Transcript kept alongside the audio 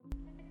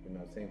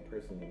same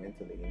person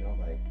mentally, you know,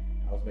 like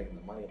I was making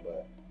the money,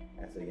 but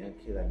as a young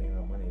kid, I made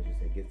no money. It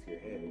just it gets to your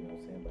head, you know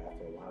what I'm saying? But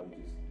after a while, you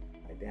just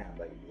like, damn,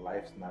 like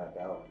life's not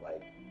about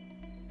like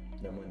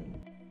the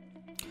money.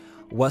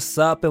 What's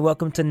up, and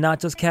welcome to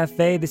Nacho's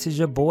Cafe. This is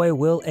your boy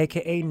Will,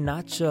 aka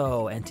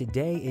Nacho, and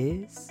today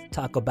is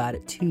Talk About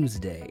It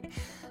Tuesday,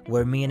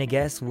 where me and a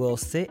guest will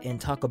sit and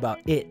talk about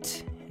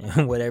it,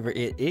 whatever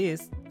it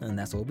is, and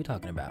that's what we'll be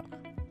talking about.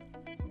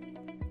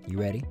 You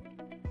ready?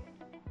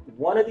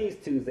 One of these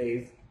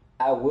Tuesdays,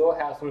 I will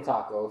have some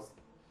tacos,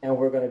 and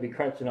we're going to be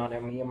crunching on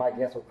them. Me and my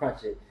guest will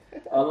crunch it.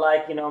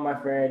 Unlike, my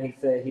friend, he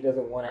said he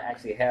doesn't want to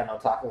actually have no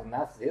tacos, and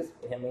that's his.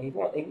 I mean,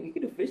 he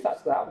can do fish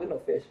tacos. I don't do no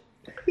fish.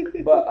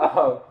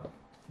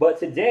 But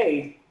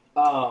today,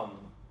 I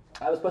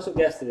have a special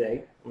guest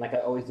today, like I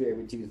always do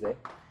every Tuesday.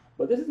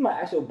 But this is my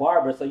actual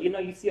barber, so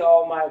you see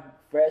all my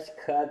fresh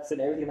cuts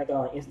and everything like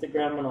on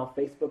Instagram and on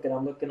Facebook, and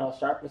I'm looking all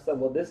sharp and stuff.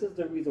 Well, this is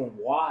the reason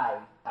why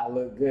I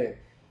look good.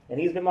 And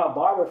he's been my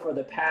barber for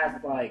the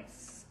past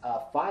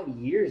 5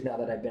 years now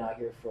that I've been out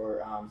here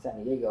for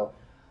San Diego.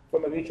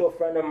 From a mutual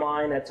friend of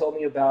mine that told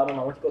me about him,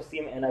 I went to go see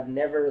him, and I've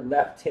never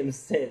left him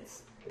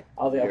since.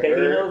 I was like, okay, he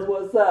knows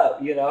what's up,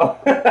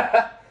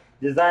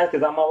 Designs,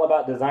 because I'm all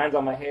about designs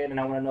on my head, and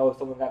I want to know if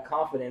someone got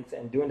confidence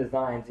in doing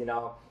designs,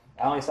 I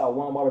only saw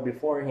one barber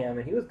before him,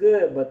 and he was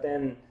good, but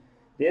then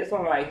this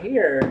one right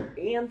here,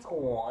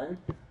 Antoine,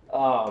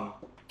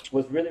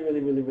 was really,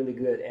 really, really, really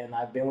good, and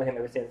I've been with him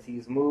ever since.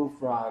 He's moved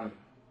from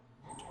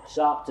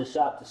shop to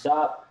shop to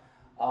shop.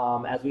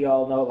 As we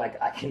all know,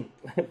 I can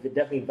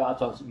definitely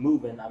vouch on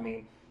moving. I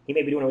mean, he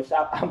may be doing it with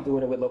shop. I'm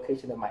doing it with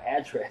location of my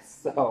address.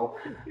 So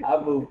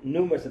I've moved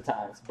numerous of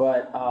times.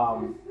 But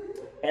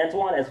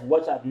Antoine, as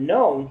what I've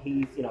known,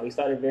 he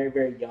started very,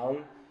 very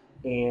young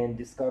in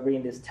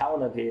discovering this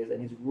talent of his,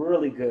 and he's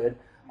really good.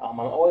 I'm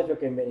always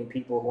recommending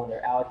people when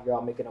they're out here,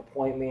 I'll make an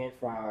appointment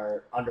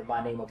under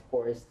my name, of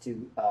course,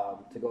 to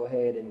go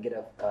ahead and get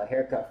a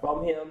haircut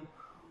from him.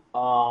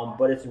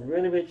 But it's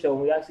really, really chill.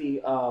 We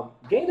actually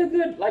gained a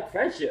good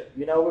friendship.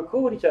 We're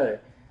cool with each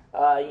other.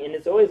 And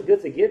it's always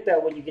good to get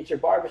that when you get your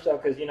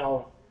barbershop because, I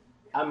don't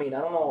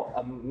know,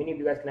 many of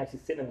you guys can actually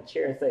sit in the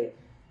chair and say,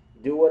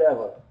 do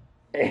whatever.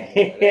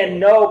 and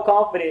know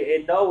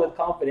with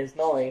confidence,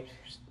 knowing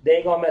they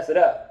ain't going to mess it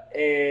up.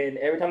 And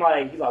every time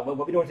he's like,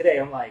 what we doing today?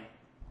 I'm like,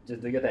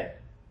 just do your thing.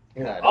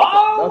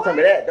 Don't tell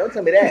me that. Don't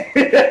tell me that.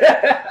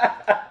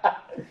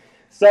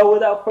 So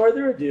without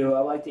further ado,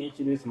 I'd like to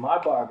introduce my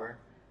barber,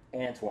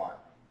 Antoine.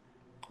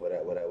 What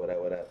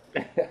up?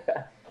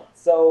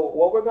 So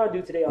what we're going to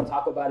do today on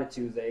Talk About It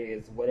Tuesday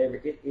is whatever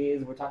it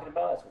is we're talking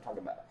about, that's what we're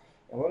talking about.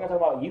 And we're going to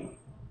talk about you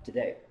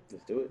today.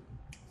 Let's do it.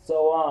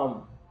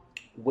 So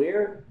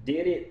where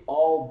did it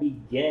all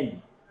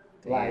begin?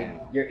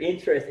 Damn. Your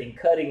interest in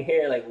cutting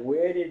hair,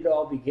 where did it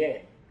all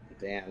begin?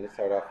 Damn, let's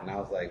start off when I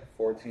was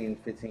 14,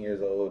 15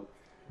 years old.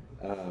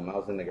 I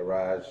was in the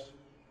garage.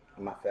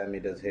 My family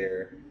does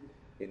hair.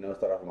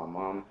 Start off with my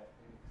mom.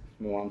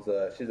 My mom's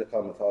she's a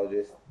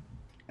cosmetologist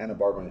and a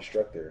barber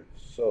instructor.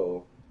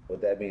 So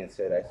with that being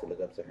said, I used to look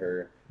up to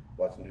her,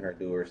 watching her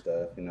do her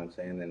stuff, you know what I'm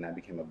saying? Then I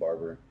became a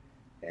barber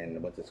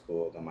and went to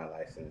school, got my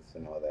license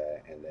and all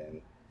that, and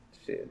then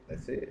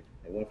that's it.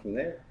 It went from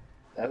there.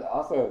 That's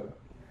awesome.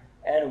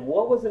 And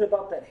what was it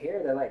about that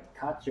hair that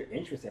caught your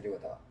interest into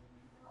it though?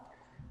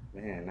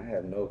 Man, I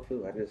have no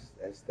clue.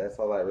 That's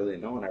all I really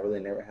know, and I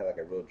really never had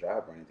a real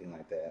job or anything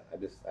like that.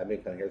 I've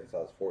been cutting hair since I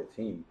was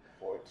 14.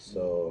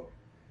 So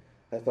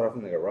I started off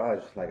in the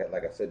garage, like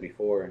I said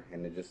before,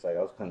 and it just I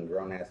was cutting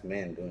grown ass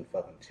men doing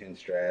fucking chin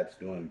straps,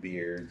 doing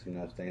beards, you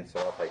know what I'm saying? So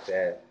off like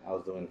that. I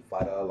was doing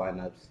 $5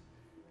 lineups,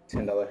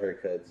 $10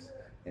 haircuts,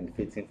 and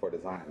 15 for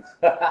designs.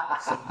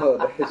 So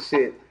that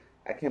shit,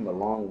 I came a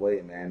long way,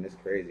 man. It's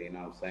crazy, you know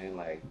what I'm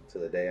saying? To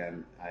the day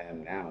I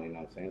am now, you know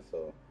what I'm saying?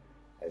 So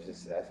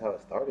that's how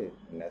it started,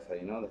 and that's how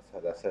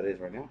that's how it is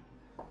right now.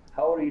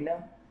 How old are you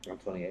now? I'm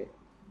 28.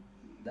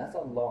 That's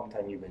a long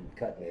time you've been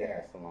cutting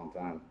hair. It's a long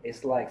time.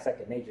 It's like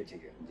second nature to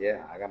you.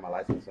 Yeah, I got my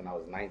license when I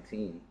was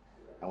 19.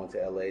 I went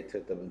to LA,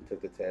 took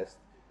the test,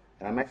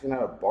 and I'm actually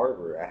not a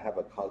barber. I have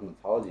a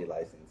cosmetology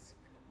license.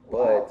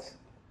 Wow.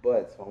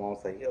 But my mom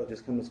was like, yo,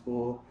 just come to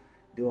school,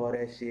 do all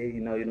that shit.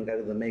 You don't got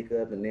to do the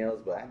makeup and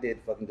nails, but I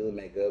did fucking do the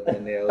makeup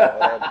and nails, all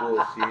that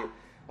bullshit.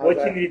 What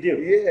you need to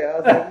do? Yeah, I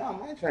was like,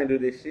 Mom, I ain't trying to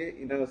do this shit,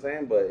 you know what I'm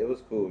saying? But it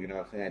was cool, you know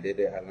what I'm saying? I did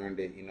it, I learned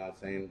it, you know what I'm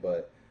saying?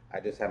 But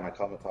I just had my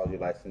cosmetology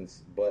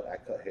license, but I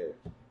cut hair,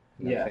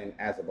 you know what I'm saying,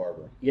 as a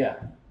barber. Yeah.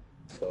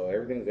 So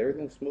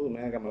everything's smooth,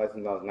 man. I got my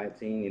license when I was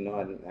 19.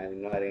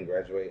 I didn't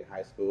graduate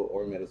high school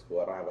or middle school.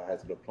 I don't have a high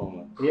school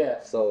diploma.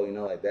 Yeah. So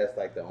that's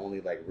the only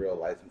real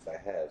license I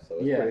have. So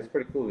it's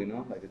pretty cool,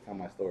 to tell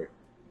my story.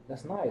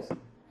 That's nice.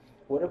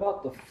 What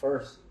about the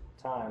first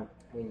time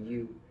when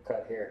you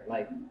cut hair?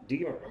 Do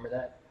you remember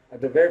that?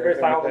 The very first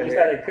time when you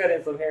started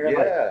cutting some hair?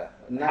 Yeah.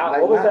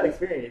 What was that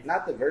experience?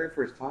 Not the very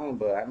first time,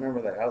 but I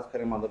remember I was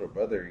cutting my little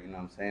brother, you know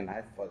what I'm saying?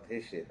 I fucked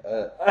his shit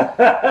up.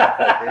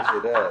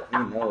 He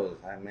knows.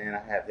 I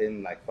have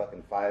him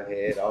fucking 5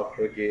 head, all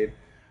crooked,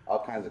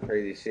 all kinds of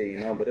crazy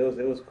shit, but it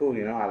was cool,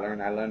 I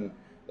learned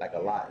like a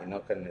lot, you know,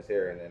 cutting his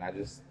hair, and then I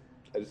just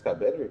got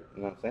better,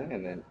 you know what I'm saying?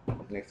 And then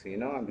next thing you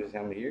know, I'm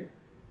here.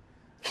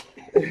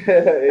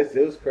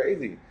 It was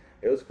crazy.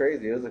 It was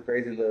crazy. It was a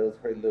crazy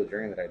little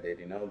journey that I did,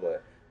 you know.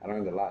 But I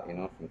learned a lot, you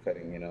know, from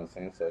cutting. You know what I'm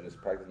saying? So just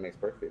practice makes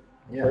perfect.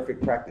 Yeah.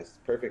 Perfect practice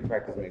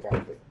makes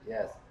perfect.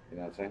 Yes. You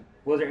know what I'm saying?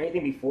 Was there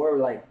anything before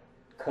like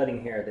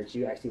cutting hair that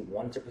you actually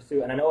wanted to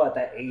pursue? And I know at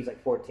that age,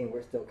 like 14,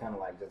 we're still kind of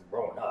like just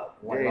growing up.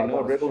 Yeah,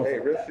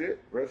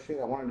 real shit.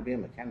 I wanted to be a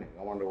mechanic.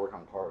 I wanted to work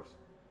on cars.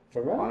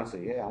 For real?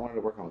 Honestly, yeah, I wanted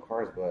to work on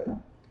cars, but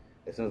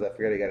as soon as I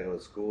figured I got to go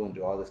to school and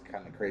do all this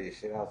kind of crazy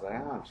shit, I was like,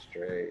 I'm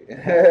straight.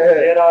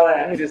 Did all that.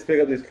 Let me just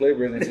pick up these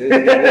clippers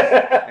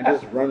and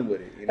just run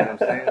with it. You know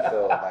what I'm saying?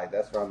 So like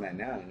that's where I'm at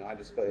now. You know, I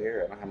just cut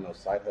hair. I don't have no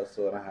side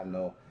hustle. I don't have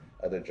no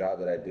other job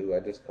that I do. I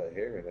just cut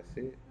hair and that's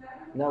it.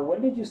 Now,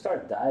 when did you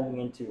start diving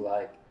into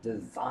like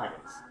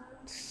designs?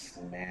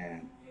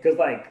 Man, because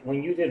like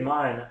when you did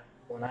mine,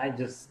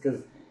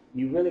 because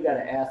you really got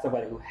to ask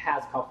somebody who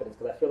has confidence.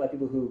 Because I feel like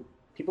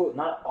people,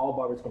 not all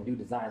barbers can do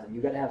designs, and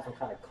you got to have some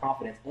kind of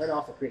confidence and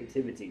also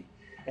creativity.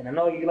 And I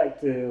know you like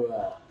to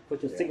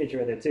put your signature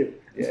in there too.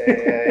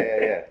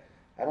 Yeah.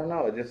 I don't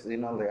know. It just, you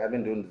know, like I've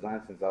been doing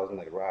design since I was in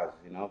the garage,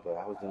 you know, but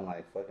I was doing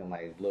like fucking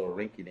like little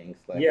rinky dinks,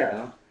 like, you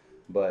know.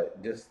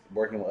 But just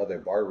working with other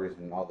barbers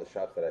and all the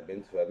shops that I've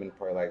been to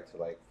probably like to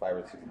like 5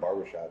 or 6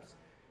 barber shops,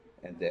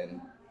 and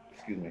then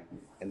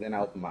I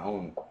opened my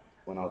own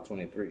when I was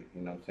 23.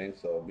 You know what I'm saying?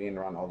 So being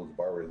around all those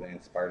barbers, they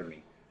inspired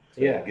me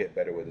to get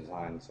better with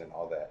designs and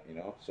all that. You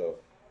know, so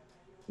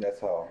that's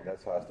how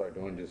I started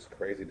doing just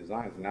crazy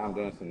designs. And now I'm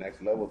doing some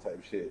next level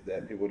type shit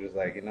that people just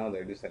like, you know,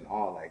 they're just in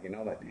awe, like, you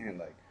know, like damn,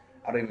 like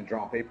I don't even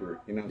draw on paper.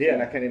 You know what I'm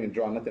saying? I can't even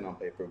draw nothing on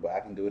paper, but I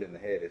can do it in the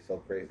head. It's so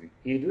crazy.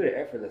 You do it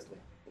effortlessly.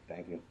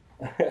 Thank you.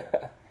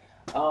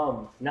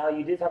 Now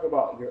you did talk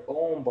about your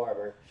own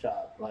barber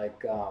shop.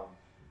 Like,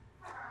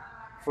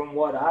 from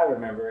what I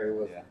remember, it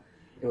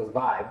was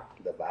Vibe.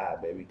 The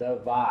Vibe, baby. The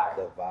Vibe.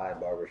 The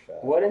Vibe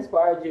Barbershop. What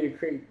inspired you to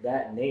create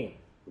that name?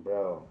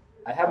 Bro,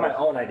 I have my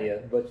own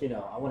idea, but you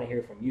know, I want to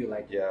hear from you.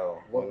 Like,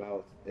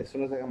 as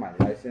soon as I got my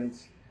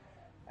license,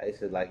 I used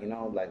to like, you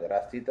know, like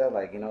Rastita,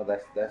 like, you know,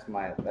 that's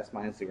my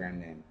Instagram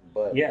name.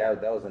 But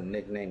that was a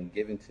nickname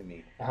given to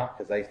me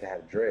because I used to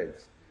have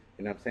dreads.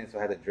 You know what I'm saying? So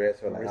I had the dreads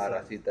for like,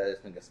 Rastita, this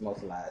nigga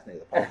smokes a lot, this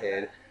nigga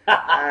punkhead,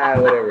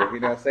 whatever. You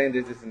know what I'm saying?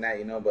 This and that,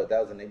 you know. But that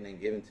was a nickname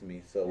given to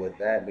me. So with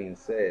that being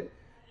said,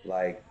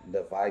 like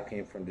the vibe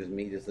came from just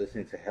me just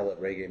listening to hella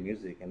reggae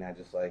music, and I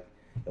just like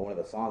in one of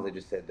the songs they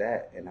just said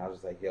that, and I was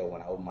just like, yo,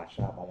 when I open my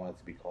shop, I want it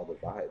to be called the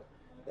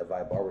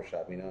Vibe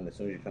Barbershop, you know. And as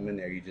soon as you come in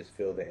there, you just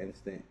feel the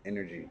instant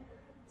energy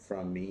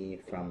from me,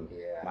 from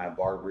my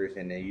barbers,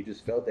 and then you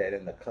just felt that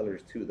in the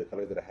colors too, the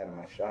colors that I had in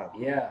my shop.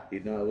 Yeah, you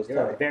know, it was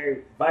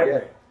very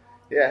vibrant.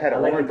 Yeah, I had an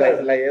orange,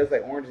 like it was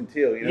like orange and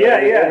teal, you know. Yeah.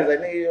 It was like,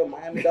 nigga, you a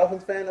Miami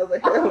Dolphins fan? I was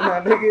like, hell no,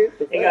 nigga.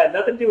 It got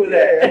nothing to do with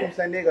that. Yeah, I'm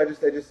San Diego.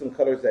 They're just some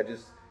colors that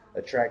just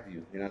attract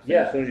you, you know what I'm saying?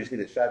 As soon as you see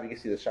the shop, you can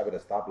see the shop at a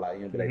stoplight,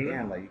 you know, be like,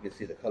 damn, like you can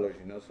see the colors,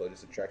 you know, so it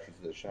just attracts you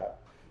to the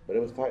shop. But it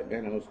was tight,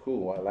 man. It was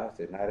cool while it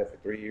lasted. And I had it for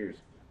 3 years.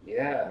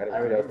 Yeah,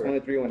 I was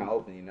 23 when I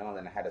opened, you know, and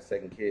then I had a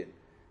second kid,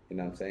 you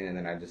know what I'm saying? And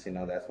then I just, you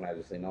know, that's when I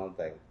just, you know,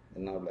 like,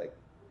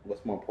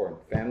 what's more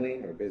important,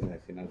 family or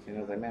business, you know what I'm saying?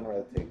 I was like, man, I'd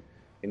rather take,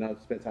 you know,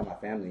 spend time with my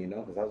family, you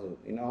know, because I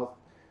was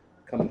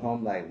coming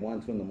home like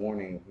 1, 2 in the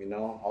morning, you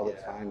know, all the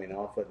time, you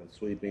know, fucking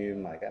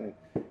sweeping, like I didn't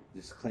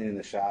just cleaning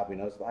the shop, you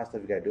know, there's a lot of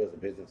stuff you gotta do as a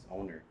business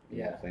owner. You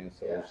know what I'm saying?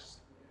 So it was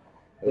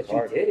but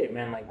hard. You did it,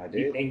 man. Like I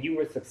did. And you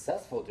were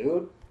successful,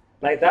 dude.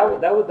 Like that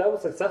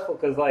was successful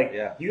because like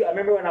I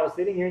remember when I was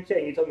sitting here in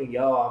chat, you told me,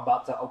 yo, I'm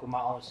about to open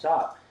my own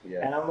shop.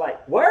 Yeah. And I'm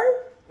like,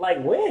 where?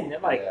 Like when?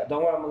 I'm like,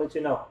 don't worry, I'm gonna let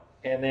you know.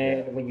 And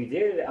then when you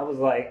did it, I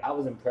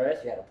was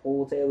impressed. You had a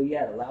pool table, you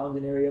had a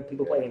lounging area,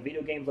 people playing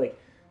video games. Like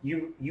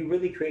you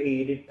really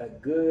created a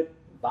good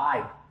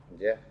vibe.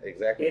 Yeah,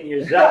 exactly. In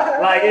your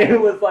shop, like it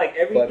was like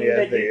everything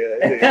that you,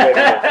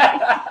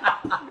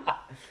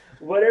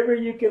 whatever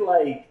you could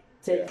like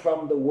take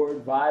from the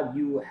word vibe,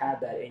 you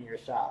had that in your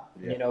shop.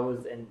 You know, it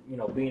was, and you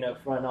know, being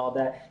up front and all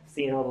that,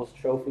 seeing all those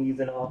trophies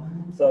and all.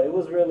 So it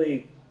was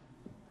really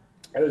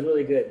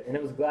good, and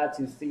it was glad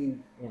to see,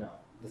 you know,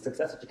 the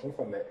success that you came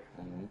from it.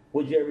 Mm-hmm.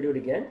 Would you ever do it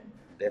again?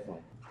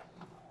 Definitely.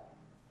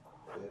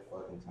 Good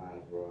fucking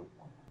times, bro.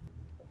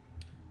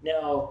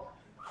 Now,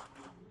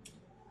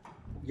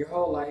 your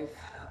whole life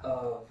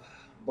of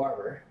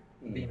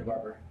being a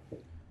barber,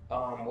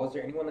 was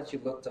there anyone that you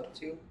looked up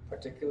to in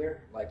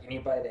particular? Like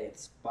anybody that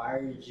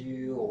inspired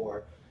you,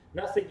 or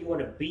not saying you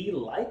want to be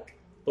like,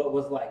 but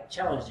was like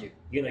challenged you?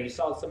 You know, you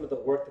saw some of the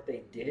work that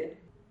they did.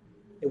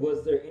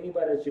 Was there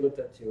anybody that you looked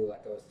up to,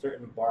 like a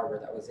certain barber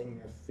that was in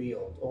your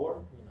field,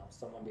 or you know,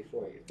 someone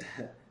before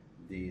you?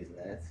 These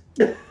nuts.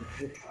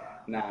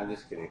 Nah, I'm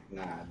just kidding.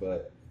 Nah,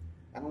 but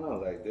I don't know.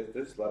 Like,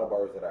 there's a lot of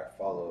barbers that I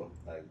follow,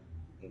 like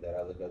that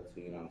I look up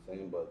to. You know what I'm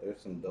saying? But there's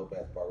some dope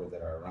ass barbers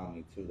that are around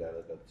me too that I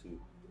look up to.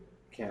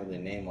 Can't really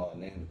name all the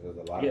names because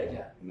there's a lot of them.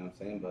 You know what I'm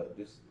saying? But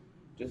just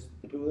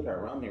the people that are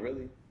around me,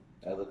 really,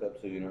 I look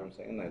up to. You know what I'm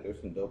saying? Like, there's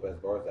some dope ass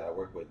barbers that I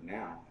work with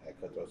now at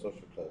Cutthroat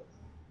Social Club.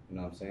 You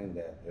know what I'm saying?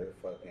 That they're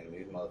fucking,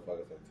 these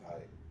motherfuckers are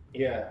tight.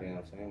 Yeah. You know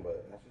what I'm saying?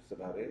 But that's just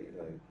about it.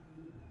 Like,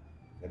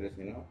 that is,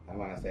 you know, I'm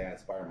not gonna say I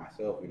inspire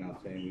myself. You know what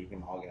I'm saying? We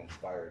can all get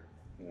inspired.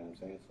 You know what I'm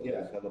saying? So Yeah.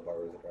 there's hella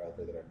barbers that are out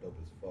there that are dope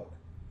as fuck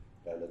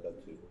that I look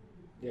up to.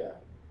 Yeah.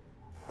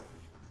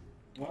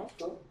 Well, that's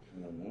cool.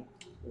 Mm-hmm.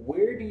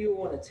 Where do you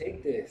want to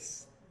take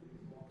this?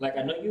 Like,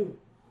 I know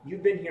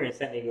you've been here in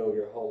San Diego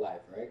your whole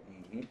life, right?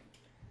 Mm-hmm.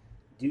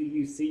 Do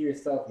you see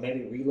yourself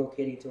maybe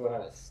relocating to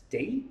another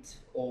state,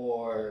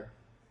 or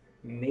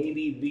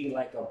maybe be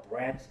like a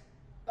branch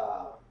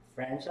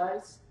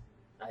franchise?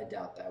 I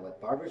doubt that with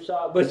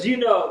barbershop, but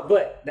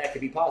but that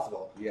could be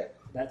possible. Yeah.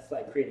 That's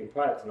like creating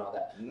products and all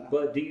that. No.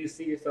 But do you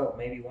see yourself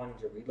maybe wanting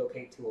to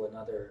relocate to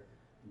another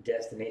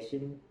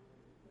destination?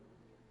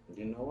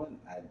 You know what?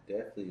 I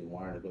definitely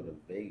wanted to go to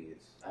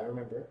Vegas. I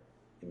remember.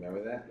 You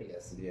remember that?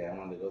 Yes. Yeah, I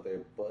wanted to go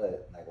there,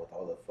 but like with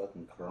all the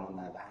fucking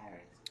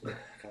coronavirus.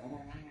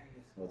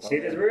 With all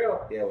Shit is that-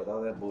 real. Yeah, with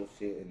all that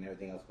bullshit and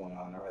everything else going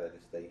on, I'd rather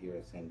just stay here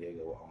in San Diego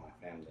with all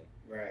my family.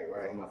 Right,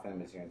 All my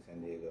family's here in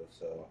San Diego,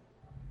 so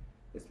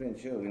it's been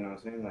chill, you know what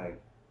I'm saying?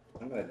 Like,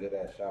 I'm at a good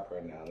ass shop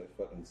right now. There's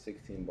fucking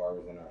 16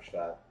 barbers in our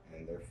shop,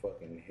 and they're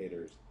fucking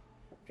hitters.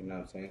 You know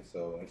what I'm saying?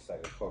 So it's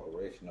like a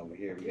corporation over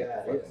here. We Yeah,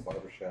 got the it fucking is.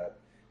 barber shop.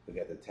 We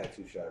got the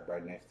tattoo shop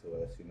right next to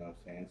us, you know what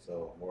I'm saying?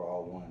 So we're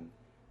all one.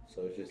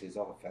 So it's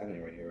all family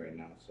right here right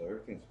now. So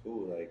everything's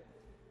cool. Like,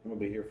 I'm gonna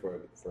be here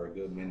for a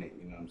good minute,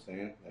 you know what I'm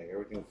saying? Like,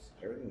 everything's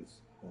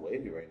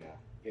wavy right now.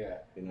 Yeah.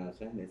 You know what I'm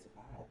saying? It's a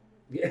vibe.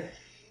 Yeah.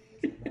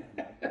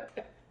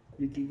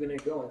 You're keeping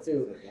it going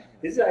too. It's a vibe.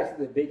 This is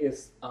actually the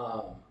biggest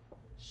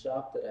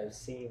shop that I've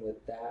seen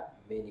with that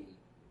many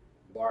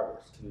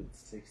barbers. Dude,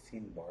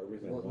 16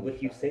 barbers in Well, one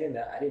with you shop. saying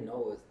that, I didn't know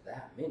it was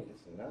that many.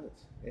 It's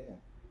nuts, yeah.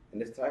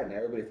 And it's tight, and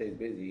everybody stays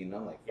busy, you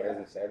know. Like Fridays Yeah.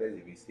 and Saturdays,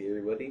 if you see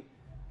everybody,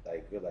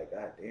 like you're like,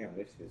 God damn,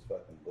 this shit's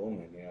fucking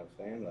booming. You know what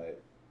I'm saying?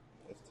 Like,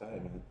 it's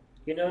tight, man.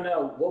 You know,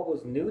 now what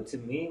was new to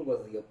me was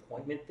the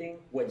appointment thing,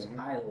 which Mhm.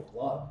 I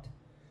loved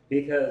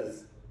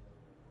because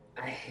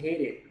I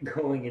hated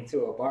going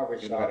into a barber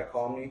You don't gotta shop.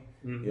 call me.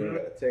 You don't Mhm.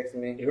 gotta text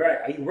me. You're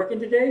right. Are you working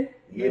today?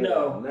 None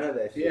of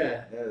that shit.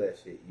 Yeah. None of that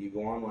shit. You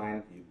go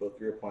online, you book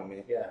your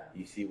appointment, Yeah.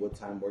 you see what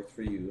time works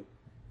for you.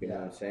 You know Yeah.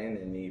 what I'm saying?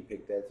 And then you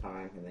pick that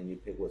time, and then you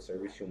pick what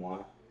service you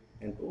want,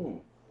 and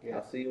boom. Yeah.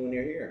 I'll see you when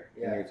you're here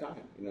in Yeah. your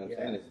time. You know what I'm Yeah.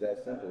 saying? It's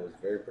that simple. It's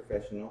very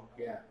professional.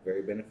 Yeah.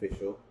 Very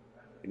beneficial.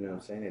 You know what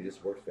I'm saying? It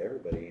just works for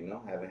everybody, you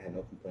know? I haven't had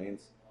no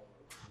complaints.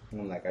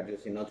 And like, I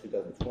just,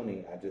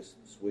 2020, I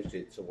just switched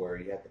it to where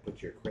you have to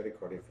put your credit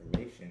card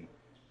information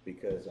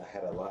because I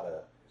had a lot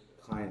of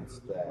clients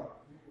that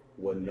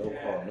would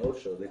no-call,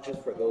 no-shows. It's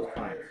just for those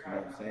clients, you know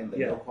what I'm saying? The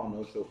Yeah. no-call,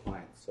 no-show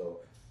clients.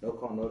 So,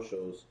 no-call,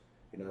 no-shows,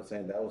 you know what I'm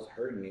saying? That was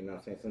hurting, you know what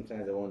I'm saying?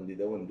 Sometimes they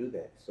wouldn't do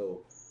that.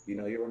 So,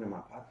 you're running my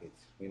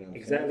pockets, you know what I'm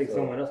Exactly. saying? So,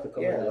 Someone else could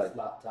come yeah, in that like-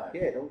 slot time.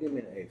 yeah, don't give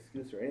me an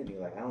excuse or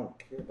anything. Like, I don't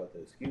care about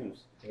the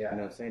excuse. Yeah. You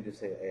know what I'm saying? Just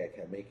say, hey, I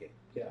can't make it.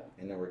 Yeah.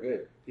 And then we're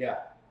good.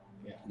 Yeah.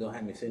 Don't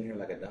have me sitting here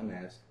like a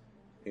dumbass.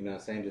 You know what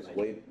I'm saying? Just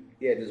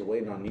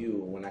waiting on you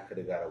when I could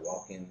have got a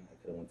walk-in. I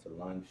could have went to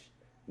lunch.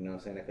 You know what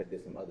I'm saying? I could have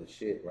did some other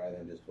shit rather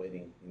than just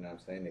waiting, you know what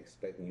I'm saying?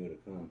 Expecting you to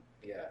come.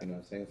 Yeah. You know what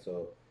I'm saying?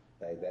 So,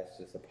 like, that's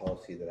just a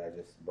policy that I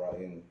just brought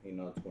in,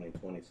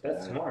 2020. So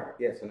That's now, smart.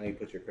 Yeah, so now you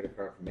put your credit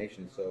card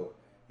information. So,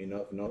 if no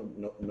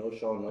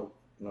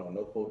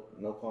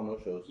call, no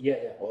shows. Yeah.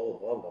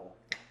 Oh.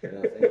 You know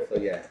what I'm saying? So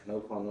yeah, no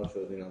call, no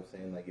shows, you know what I'm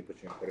saying? Like you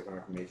put your credit card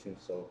information,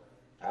 so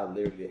I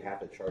literally have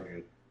to charge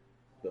you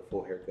the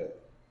full haircut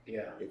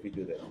Yeah. if you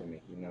do that to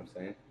me, you know what I'm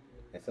saying?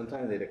 And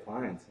sometimes they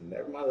declines, and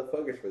they're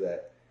motherfuckers for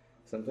that.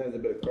 Sometimes a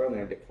bit of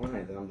curling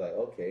declines, and I'm like,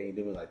 okay, you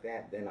do me like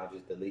that, then I'll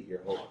just delete your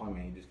whole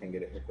appointment, you just can't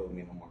get a haircut with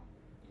me no more.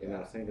 You know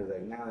what I'm saying? Because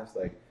like now it's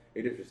like,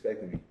 you're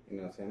disrespecting me, you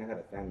know what I'm saying? I got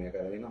a family, I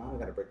don't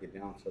gotta break it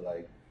down to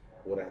like,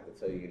 what I have to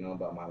tell you,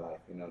 about my life,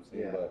 you know what I'm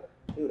saying? Yeah.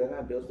 But dude, I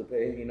got bills to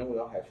pay, we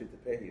all have shit to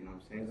pay, you know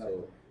what I'm saying? Exactly.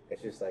 So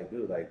it's just like,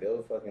 dude, like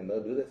they'll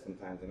do that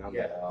sometimes, and I'm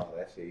Yeah. like, oh,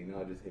 that shit,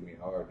 it just hit me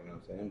hard, you know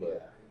what I'm saying?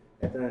 But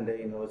at the end of the day,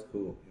 it's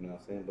cool, you know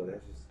what I'm saying?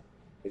 But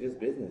it's just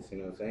business, you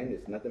know what I'm saying?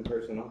 It's nothing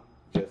personal,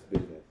 just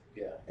business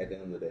Yeah. at the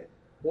end of the day.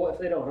 Well, if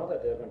they don't know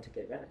that, they're going to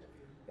take advantage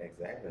of it.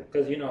 Exactly.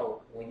 Because,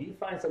 when you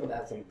find someone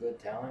that has some good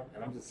talent,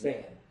 and I'm just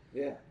saying,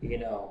 Yeah.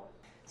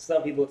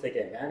 some people take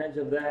advantage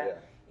of that.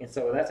 Yeah. And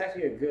so that's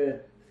actually a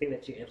good thing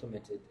that you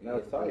implemented. No,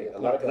 it's in funny. your A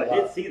lot of product.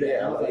 people, I did see that. Yeah,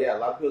 and I was like, a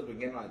lot of people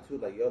begin on it too.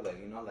 Like,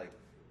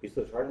 you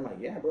still charge them? Like,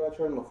 yeah, bro, I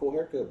charge them a full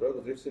haircut, bro,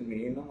 because they're sending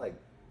me,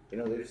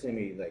 they're just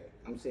sending me, like,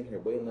 I'm sitting here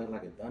waiting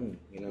like a dummy,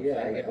 you know what I'm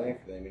saying? Like, waiting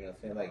for them, you know what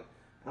I'm saying? Like,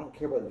 I don't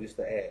care about just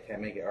the ad,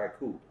 can't make it, all right,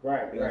 cool.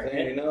 Right, You know what I'm right.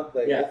 saying?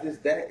 Like, Yeah.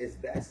 it's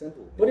that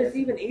simple. But it's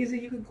even easy.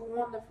 You can go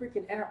on the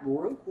freaking app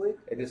real quick,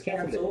 And just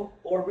cancel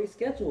or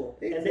reschedule,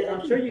 and then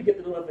I'm Exactly. sure you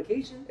get the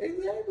notification.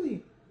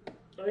 Exactly.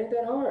 It ain't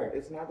that hard.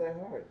 It's not that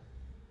hard.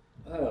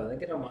 Oh, they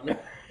get on my nerves.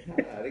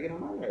 Nah, they get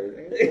on my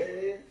nerves.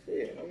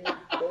 Shit.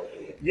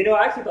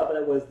 I actually thought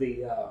that was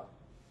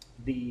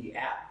the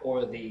app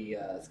or the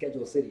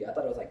Schedule City. I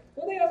thought it was like,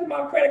 what the hell's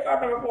my credit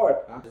card number for?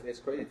 It's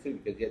crazy too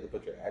because you have to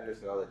put your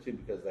address and all that too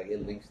because like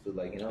it links to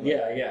like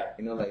Yeah.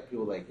 like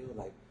people like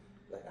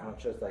like I don't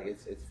trust. Like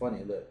it's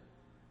funny. Look,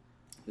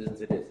 listen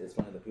to this. It's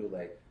funny that people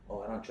like,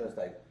 oh, I don't trust.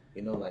 Like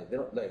like they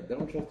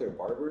don't trust their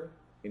barber.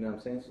 You know what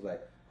I'm saying? So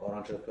like, oh, I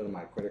don't trust putting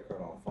my credit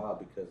card on file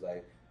because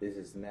like this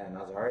is and that. And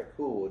I was like, all right,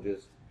 cool. We'll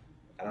just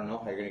I don't know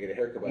how you're gonna get a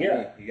haircut by me. You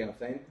get what I'm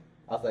saying?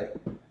 I was like,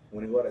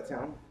 when you go out of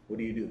town, what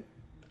do you do?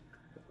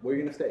 Where are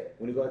you gonna stay?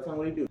 When you go out of town,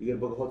 what do? You gotta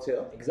book a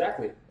hotel?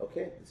 Exactly.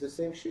 Okay, it's the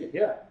same shit.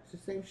 Yeah. It's the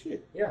same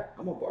shit. Yeah.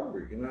 I'm a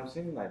barber, you know what I'm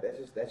saying? Like that's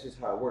just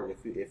how it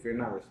works. If you're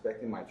not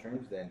respecting my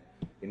terms, then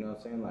you know what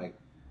I'm saying? Like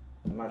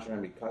I'm not trying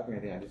to be cocky or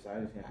anything. I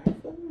ain't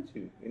fucking with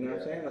you. You know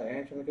what I'm saying? Like I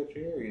ain't trying to cut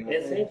your hair. You know what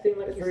I'm saying? Same thing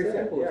like it's you very said.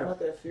 simple. Yeah. It's not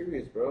that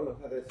serious, bro.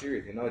 It's not that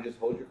serious. You know, just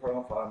hold your card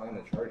on file. I'm not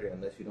gonna charge it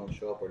unless you don't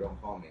show up or don't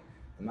call me.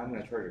 I'm not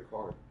gonna charge your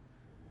card.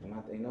 I'm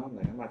not,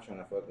 like I'm not trying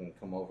to fucking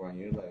come over on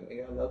you. Like,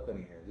 I love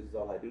cutting hair. This is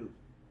all I do. You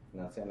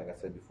know what I'm saying? Like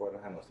I said before, I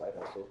don't have no side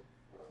hustle.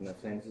 You know what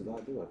I'm saying? This is all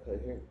I do. I cut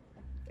hair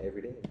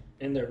every day.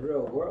 In the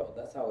real world,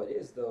 that's how it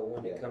is, though,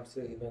 when it comes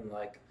to even,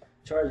 like,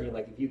 charging.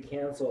 Like, if you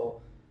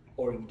cancel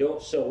or you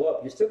don't show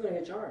up, you're still going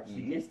to get charged. Mm-hmm.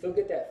 You can still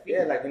get that fee.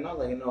 Yeah, like,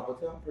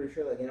 hotel, I'm pretty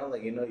sure, you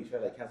try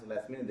to, cancel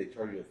last minute, they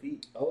charge you a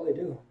fee. Oh, they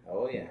do?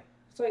 Oh, yeah.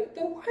 It's like,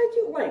 then why'd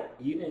you,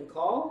 you didn't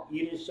call,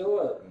 you didn't show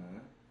up. Mm-hmm.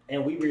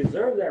 And we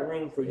reserved that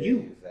room for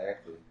you.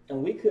 Exactly.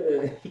 And we could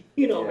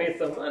have, made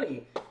some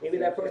money. Maybe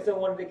that person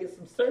wanted to get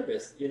some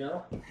service,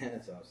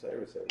 Some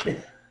service. You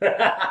know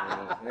what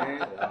I'm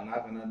saying? I'm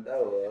knocking on the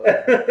door.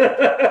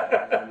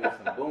 Get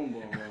some boom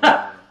boom.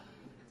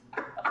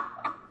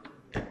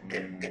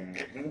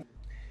 Mm-hmm.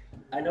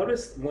 I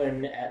noticed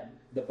when at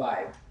the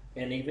Vibe,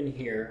 and even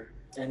here,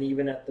 and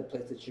even at the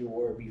place that you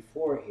were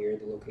before here,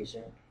 the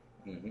location,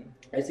 mm-hmm.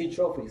 I see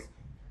trophies.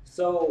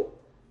 So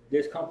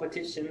there's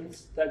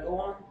competitions that go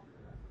on?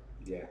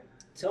 Yeah.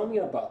 Tell me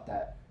about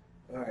that.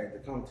 Alright, the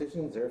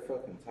competitions, they're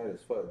fucking tight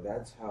as fuck.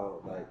 That's how,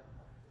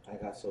 I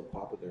got so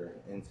popular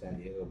in San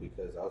Diego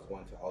because I was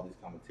going to all these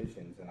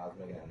competitions and I was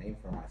making a name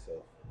for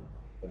myself.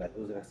 But,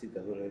 who's I see the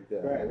who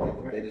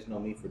right. They just know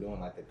me for doing,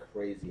 the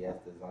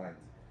crazy-ass designs.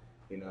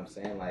 You know what I'm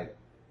saying?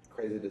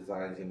 Crazy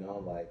designs,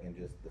 and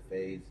just the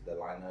fades, the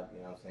lineup,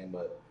 you know what I'm saying?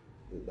 But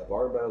the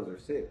barber battles are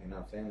sick, you know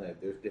what I'm saying?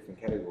 There's different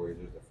categories.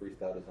 There's the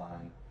freestyle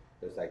design.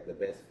 There's, the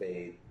best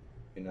fade,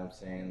 you know what I'm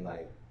saying?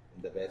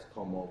 The best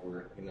comb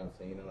over, you know what I'm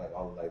saying?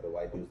 All the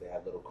white dudes, they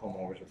have little comb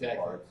overs with the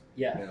parts.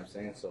 Yeah. You know what I'm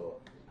saying?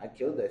 So I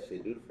killed that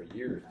shit, dude, for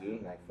years,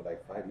 dude. For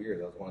 5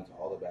 years, I was going to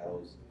all the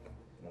battles,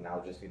 and I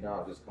was just, I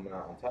was just coming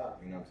out on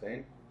top. You know what I'm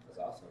saying? That's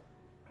awesome.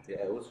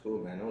 Yeah, it was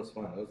cool, man. It was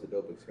fun. It was a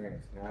dope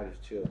experience. Now I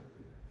just chill.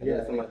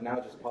 So much now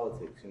it's just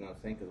politics. You know what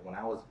I'm saying? Because when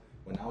I was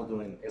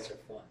doing, it's for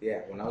fun.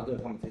 Yeah, when I was doing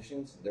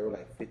competitions, they were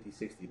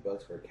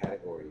 $50-$60 for a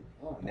category.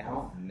 Oh,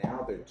 now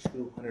they're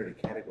 $200 a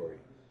category.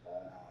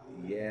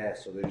 Yeah,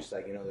 so they're just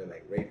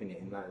they're raping it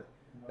and not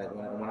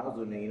when I was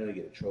doing it, you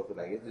get a trophy.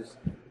 It's just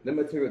the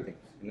material things.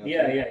 You know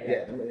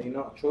yeah.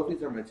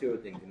 Trophies are material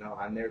things.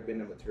 I've never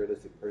been a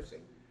materialistic person.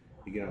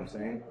 You get what I'm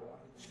saying?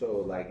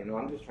 So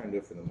I'm just trying to do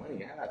it for the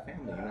money. I got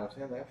family. You know what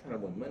I'm saying? I'm trying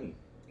to win money.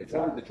 The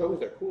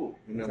trophies are cool.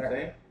 You know what I'm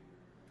saying?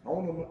 I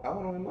want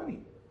to win money.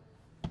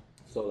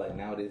 So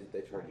nowadays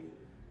they charge you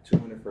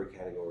 $200 for a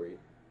category,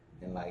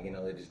 and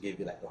they just give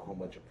you a whole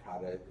bunch of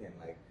product and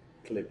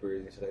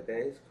clippers and shit like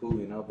that. It's cool,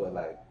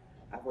 but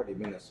I've already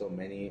been to so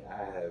many. I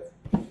have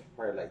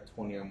probably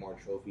 20 or more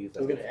trophies.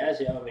 I was gonna ask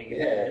you how many you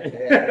had.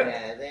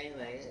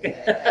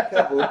 A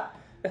couple. I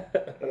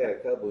got a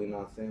couple, you know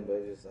what I'm saying?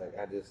 But it's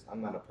just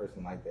I'm not a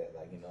person like that.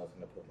 It's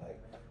gonna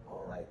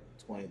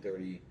put 20,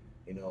 30,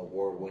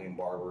 award-winning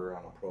barber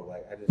on a pro.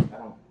 I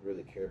don't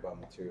really care about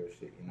material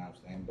shit, you know what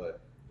I'm saying?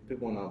 But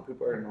people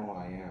already know who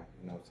I am,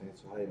 you know what I'm saying?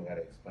 So I even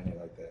gotta explain it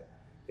like that.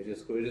 It's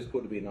just cool. It's just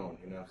cool to be known,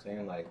 you know what I'm saying?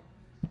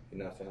 You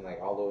know what I'm saying?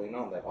 Although,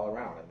 all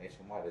around,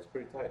 nationwide, it's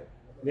pretty tight.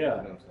 Yeah. You know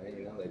what I'm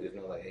saying? They just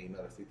know, hey,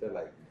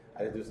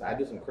 Racita, I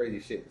do some crazy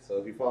shit. So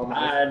if you follow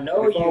my if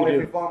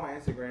you follow my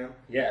Instagram,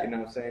 yeah, you know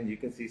what I'm saying? You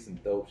can see some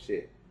dope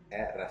shit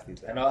at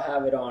Racita. And I'll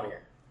have it on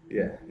here.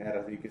 Yeah,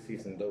 you can see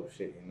some dope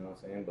shit, you know what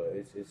I'm saying? But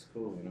it's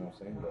cool, you know what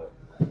I'm saying? But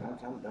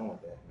I'm done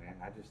with that, man.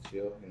 I just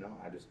chill,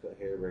 I just cut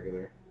hair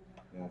regular,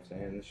 you know what I'm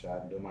saying? In the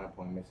shop, do my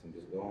appointments, and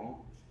just go home,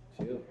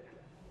 chill.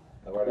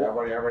 I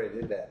already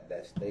did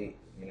that state,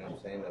 you know what I'm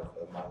saying,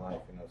 of my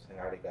life, you know what I'm saying?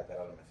 I already got that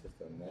out of my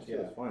system. That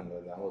shit was fun,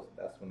 but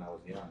that's when I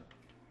was young,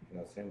 you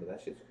know what I'm saying? But that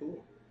shit's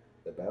cool.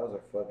 The battles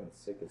are fucking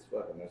sick as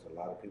fuck, and there's a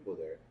lot of people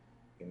there,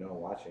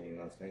 watching, you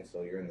know what I'm saying?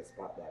 So you're in the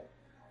spotlight.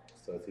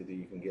 So it's either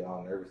you can get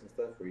all nervous and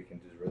stuff, or you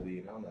can just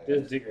really,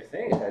 just do your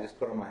thing. I just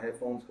put on my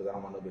headphones because I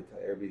don't want nobody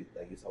to everybody,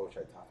 you always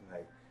try to talk to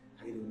me,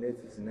 how you doing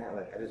this and that?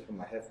 I just put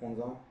my headphones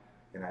on.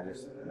 And I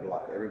just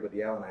block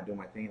everybody out, and I do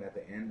my thing. And at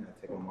the end, I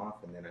take them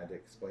off, and then I just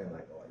explain I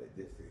did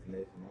this, and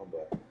this,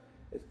 But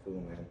it's cool,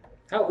 man.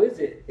 How is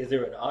it? Is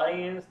there an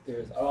audience?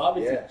 There's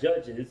obviously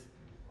judges,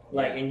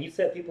 and you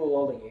said people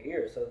holding your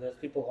ear, so there's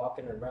people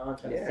walking around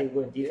trying to see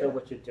what detail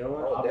what you're doing.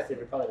 Oh, obviously,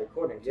 they're probably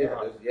recording too.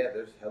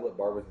 There's hella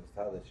barbers and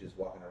stylists just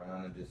walking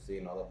around and just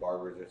seeing all the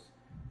barbers.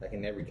 There's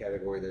in every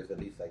category, there's at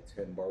least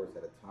 10 barbers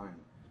at a time.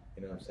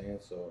 You know what I'm saying?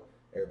 So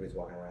everybody's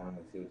walking around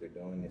and see what they're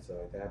doing and stuff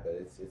like that. But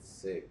it's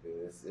sick,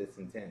 dude. It's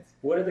intense.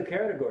 What are the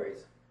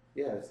categories?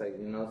 Yeah, it's like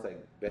it's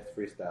like best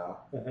freestyle.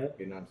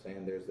 You know what I'm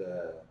saying? There's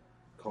a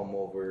comb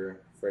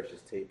over,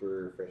 freshest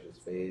taper,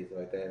 freshest fade, stuff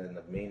like that. And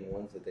the main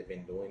ones that they've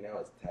been doing now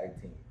is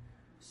tag team.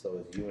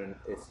 So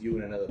it's you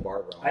and another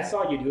barber. I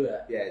saw you do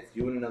that. Yeah, it's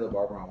you and another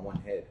barber on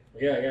one head.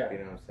 Yeah. You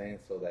know what I'm saying?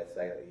 So that's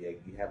like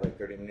you have like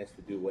 30 minutes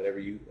to do whatever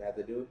you have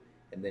to do,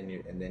 and then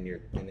you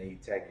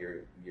tag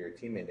your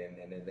teammate in,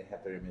 and then they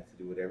have 30 minutes to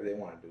do whatever they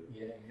want to do.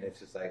 Yeah. And it's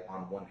just like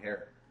on one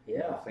hair. Yeah. You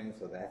know what I'm saying?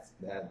 So that's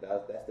the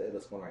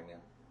illest one right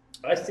now.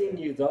 I seen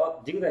you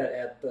do that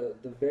at the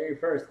very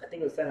first. I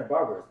think it was Santa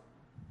Barbara's.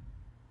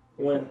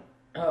 When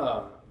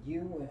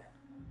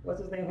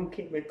what's his name? Who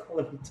came in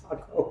calling me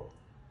Taco?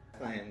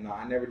 No,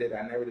 I never did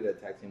a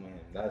tag team with him.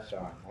 That's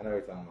Sean. I know what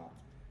you're talking about.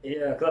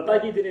 Yeah, because I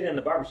thought you did it in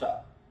the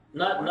barbershop.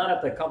 Not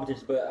at the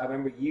competition, but I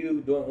remember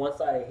you doing one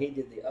side, he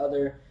did the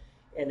other,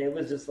 and it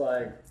was just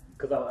like,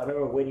 because I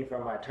remember waiting for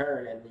my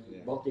turn, and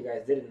both you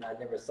guys did it, and I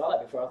never saw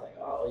it before. I was like,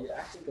 oh, you're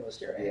actually going to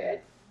share a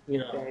head, you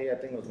know? Yeah, I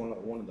think it was one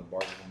of the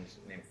barbers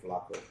named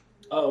Flacco.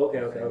 Oh, okay.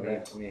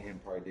 Me and him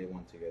probably did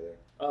one together.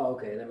 Oh,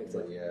 okay, that makes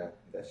sense. But yeah,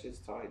 that shit's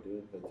tight,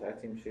 dude. The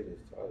tag team shit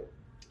is tight.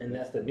 And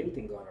that's the new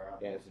thing going around.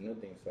 Yeah, it's a new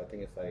thing. So I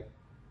think it's like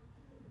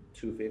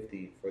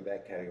 $250 for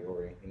that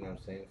category. You know what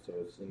I'm saying? So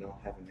it's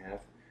half and half,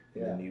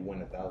 and then you win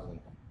 $1,000. You know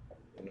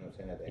what I'm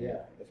saying? At the end.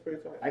 Yeah, that's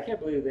pretty tight. I can't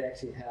believe they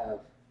actually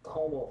have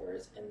comb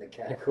overs in the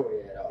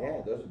category at all.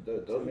 Yeah, those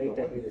to make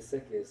that be the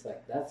sickest.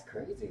 Like that's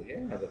crazy.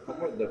 Yeah, the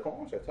comb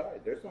overs are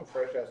tight. There's some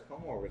fresh ass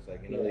comb overs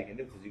like they can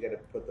do because you got to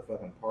put the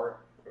fucking part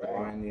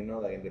on.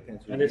 Like it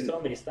depends. And there's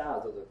so many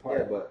styles of the part.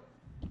 Yeah, but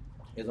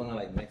it's only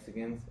like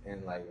Mexicans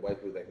and like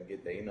white people that can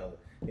get that.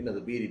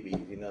 The beady bees.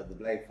 The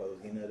black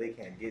folks. They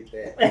can't get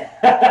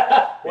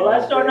that. Well,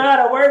 I sure know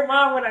how to work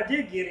mine when I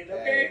did get it.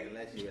 Okay. Hey,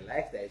 unless you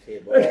relax that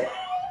shit, boy.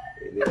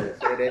 That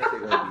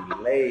shit gonna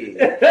be laid.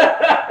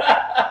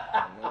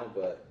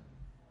 But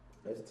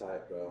it's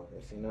tight, bro.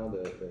 It's,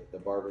 the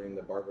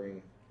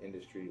barbering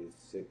industry is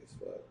sick as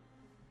fuck.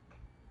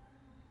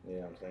 You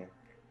know what I'm saying?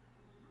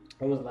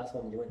 When was the last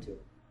one you went to?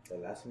 The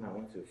last one I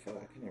went to, fuck,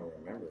 I can't even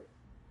remember.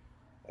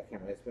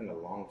 It's been a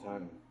long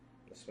time.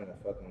 It's been a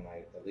fucking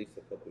at least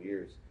a couple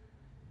years.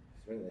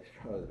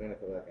 It's been a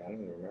couple. I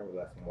don't even remember the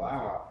last time.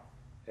 Wow.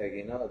 Heck,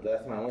 the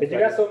last time I went. Because you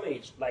got so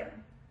many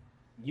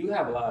you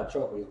have a lot of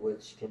trophies,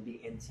 which can be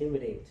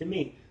intimidating to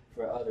me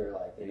for other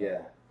newbies.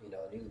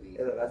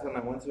 Yeah, the last time I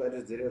went to, I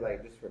just did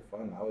it just for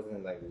fun. I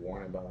wasn't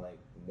worrying about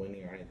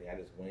winning or anything. I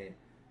just went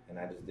and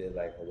I just did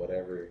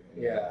whatever.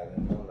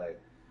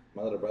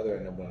 My little brother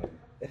ended up winning.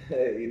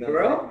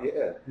 Bro?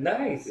 Yeah.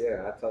 Nice.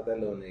 Yeah, I taught that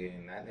little nigga,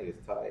 and that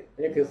nigga's tight.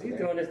 Yeah, because he's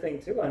doing this thing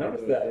too. I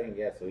noticed that.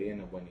 Yeah, so he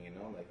ended up winning.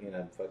 He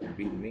ended up fucking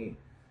beating me.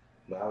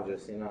 But I was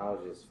just,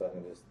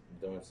 fucking just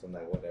doing some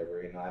whatever.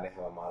 I didn't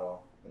have a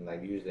model,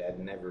 and usually I'd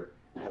never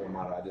have a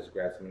model. I just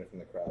grab somebody from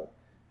the crowd.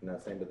 You know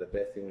what I'm saying? But the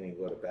best thing when you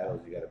go to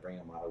battles, you got to bring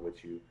a model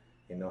with you.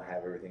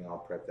 Have everything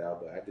all prepped out.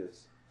 But I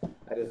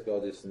just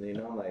go in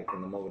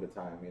the moment of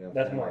time.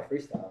 That's more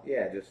freestyle.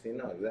 Yeah, just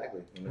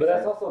exactly. But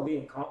that's also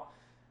being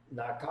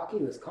not cocky.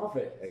 It's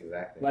confident.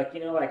 Exactly.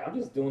 I'm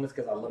just doing this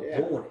because I love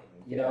doing it.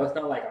 It's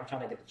not like I'm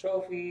trying to get the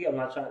trophy. I'm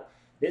not trying.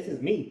 This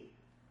is me.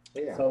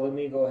 Yeah. So let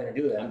me go ahead and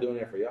do that. I'm doing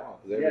it for y'all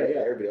because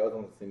everybody else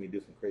wants to see me do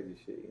some crazy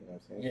shit. You know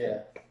what I'm saying?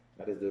 Yeah.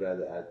 So I just do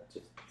that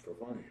just for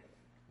fun.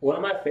 One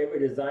of my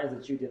favorite designs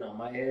that you did on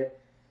my head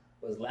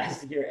was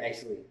last year,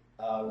 actually.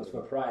 It was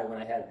for Pride when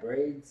I had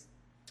braids.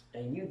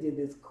 And you did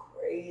this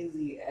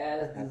crazy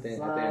ass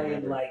design.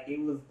 It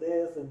was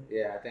this. And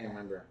yeah, I think I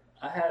remember.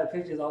 I had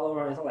pictures all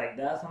over. And it's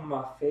that's one of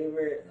my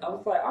favorite. I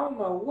was I don't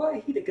know what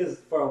he did. Because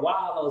for a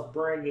while, I was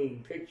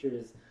bringing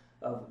pictures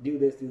of do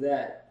this, do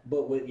that.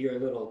 But with your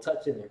little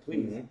touch in there,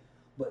 please. Mm-hmm.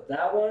 But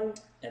that one,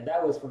 and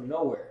that was from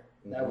nowhere.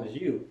 Mm-hmm. That was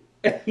you.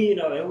 It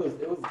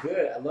was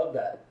good. I love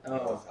that. I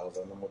was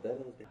on the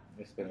Modelo.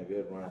 It's been a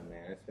good run,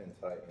 man. It's been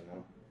tight,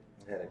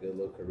 I had a good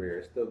little career.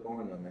 It's still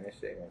going though, man. This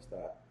shit ain't gonna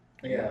stop.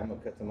 Yeah. I'm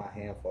gonna cut till my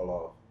hand fall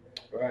off.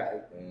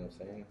 Right. You know what I'm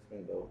saying? It's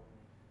been dope.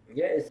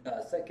 Yeah, it's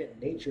second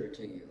nature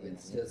to you.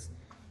 It's just,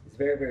 it's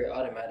very, very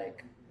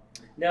automatic.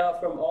 Now,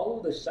 from all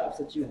of the shops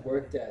that you've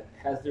worked at,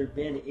 has there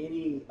been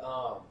any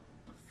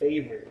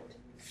favorite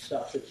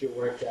shops that you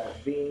worked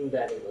at, being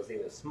that it was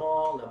either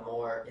small and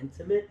more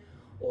intimate,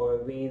 or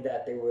being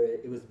that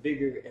it was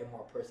bigger and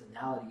more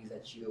personalities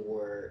that you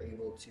were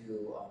able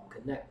to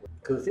connect with?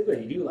 Because it seems like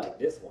you do like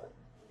this one.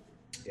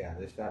 Yeah,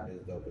 this shop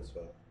is dope as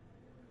fuck.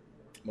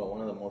 But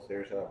one of the most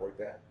favorite shops I've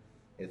worked at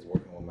is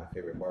working with my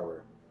favorite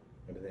barber.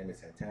 His name is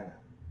Santana.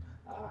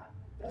 Ah,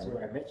 that's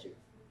where I met you.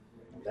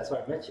 That's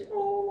where I met you.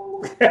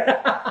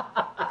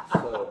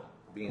 So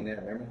being there,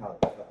 remember how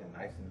fucking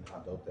nice and how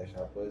dope that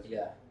shop was?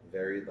 Yeah.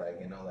 Very he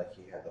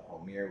had the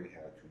whole mirror, we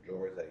had 2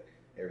 drawers,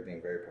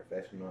 everything very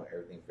professional,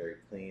 everything very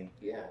clean.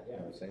 Yeah. You know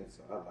what I'm saying?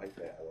 So I like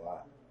that a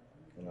lot.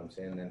 You know what I'm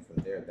saying? And then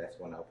from there, that's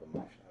when I opened my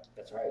shop.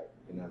 That's right.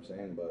 You know what I'm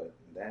saying? But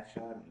that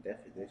shop,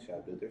 definitely this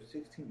shop, dude. There's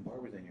 16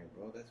 barbers in here,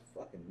 bro. That's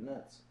fucking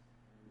nuts.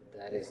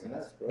 That is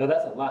nuts, bro. No,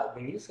 that's a lot.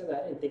 When you said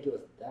that, I didn't think it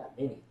was that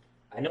many.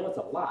 I know it's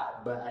a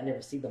lot, but I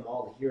never see them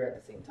all here at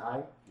the same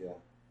time. Yeah.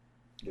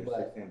 There's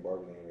But 16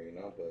 barbers in here, you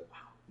know, but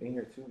in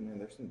here too, man,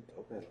 there's some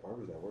dope ass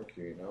barbers that work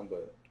here, you know,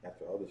 but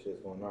after all the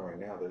shit's going on right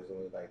now, there's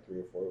only like 3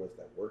 or 4 of us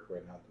that work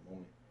right now at the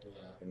moment. yeah,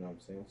 You know what I'm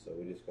saying? So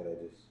we just gotta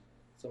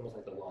it's almost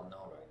like the well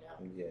known right now.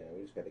 yeah,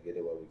 we just gotta get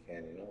it while we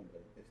can, you know,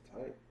 but it's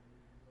tight.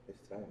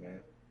 It's tight, man.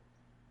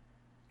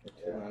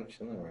 I'm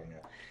chilling right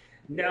now.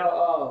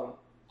 Now,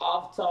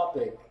 off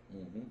topic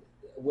Mm-hmm.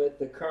 with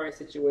the current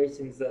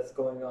situations that's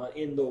going on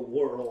in the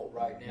world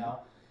right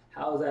now,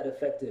 how has that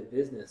affected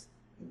business?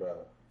 Bro,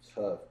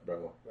 tough,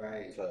 bro.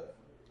 Right. Tough.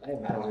 I I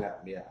don't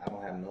imagine. I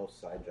don't have no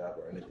side job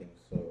or anything.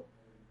 So,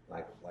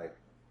 like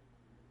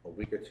a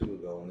week or 2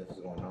 ago when this was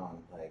going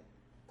on, like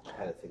I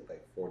had to take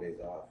like 4 days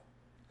off.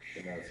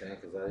 You know what I'm saying?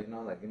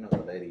 Because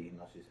the lady,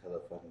 she's hella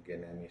fucking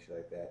getting at me and shit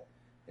like that.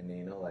 And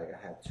then like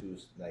I have 2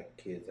 like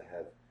kids. I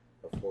have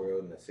a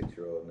 4-year-old and a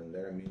 6-year-old, and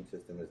their immune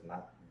system is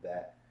not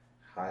that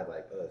high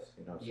like us.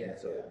 You know what I'm saying?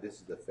 So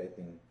this is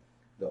affecting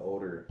the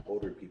older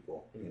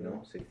people. You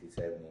know, 60,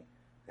 70.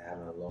 That have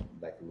a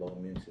low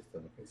immune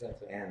system,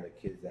 Exactly. and the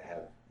kids that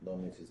have low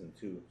immune system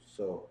too.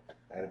 So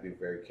I got to be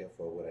very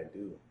careful of what I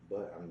do,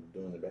 but I'm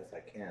doing the best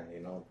I can. You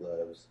know,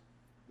 gloves,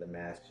 the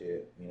mask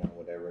shit,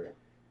 whatever.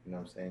 You know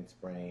what I'm saying?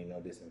 Spraying,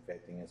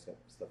 disinfecting and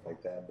stuff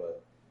like that.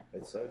 But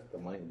it sucks. The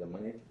money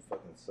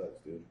fucking sucks,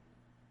 dude.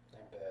 I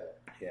bet.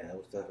 Yeah, it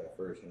was tough at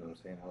first. You know what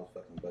I'm saying? I was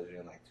fucking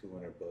budgeting like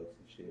 $200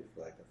 and shit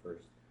for like the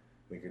first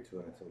week or 2,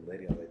 and I told the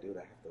lady, I was like, dude,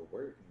 I have to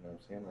work. You know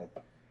what I'm saying? Like,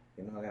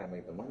 I gotta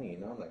make the money.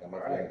 Like I'm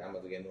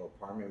about to get a new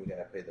apartment. We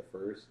gotta pay the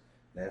first,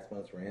 last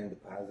month's rent,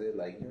 deposit.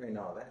 Like you already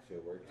know how that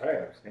shit works. You know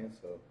what I'm saying?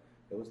 So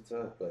it was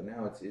tough, but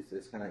now it's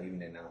kind of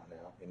evening out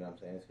now. You know what I'm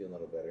saying? It's getting a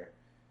little better,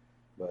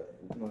 but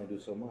we can only do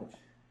so much.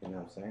 You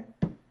know what I'm saying?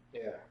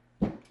 Yeah.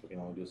 We can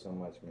only do so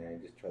much,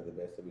 man. Just try the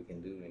best that we can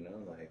do.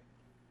 Like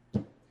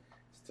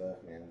it's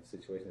tough, man. The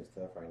situation is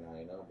tough right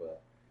now.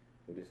 But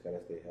we just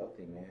gotta stay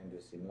healthy, man.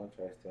 Just try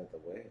to stay out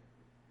the way.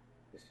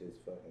 This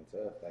shit's fucking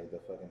tough. Like the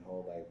fucking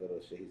whole like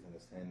little shades in the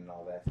sand and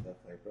all that stuff.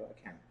 Like, bro, I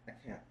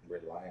can't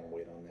rely and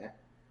wait on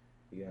that.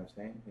 You know what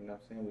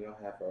I'm saying? We all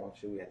have our own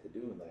shit we have to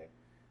do. Like,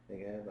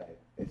 nigga, like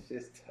it's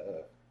just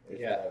tough.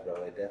 It's tough,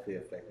 bro. It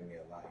definitely affected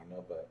me a lot,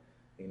 But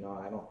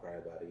I don't cry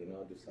about it.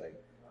 Just like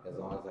as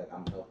long as like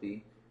I'm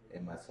healthy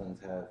and my sons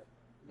have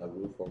a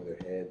roof over their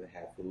head, they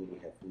have food, we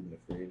have food in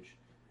the fridge,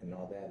 and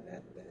all that.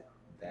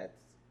 That's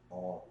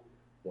all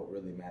what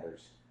really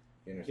matters.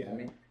 You understand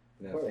me?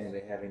 You know what I'm saying?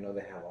 They have,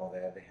 they have all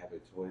that. They have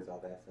their toys, all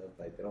that stuff.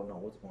 Like, they don't know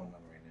what's going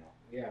on right now.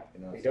 Yeah.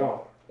 They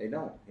don't. They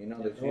don't.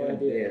 They're trying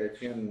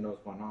to know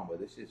what's going on, but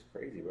this is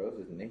crazy, bro.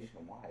 This is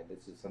nationwide.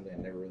 This is something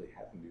that never really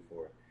happened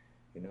before.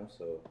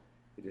 So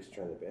we just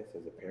try the best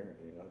as a parent,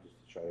 just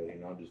to try to,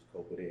 just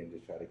cope with it and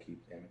just try to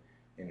keep them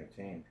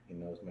entertained,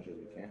 as much as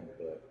we can.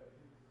 But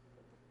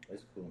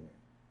it's cool, man.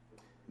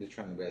 Just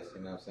trying the best,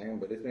 you know what I'm saying?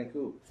 But it's been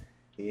cool.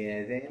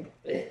 Yeah, then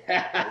it's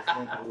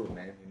been cool,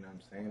 man. You know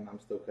what I'm saying? I'm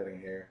still cutting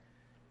hair.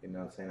 You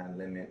know what I'm saying? I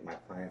limit my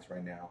clients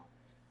right now.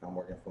 I'm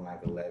working from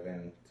like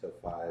 11 to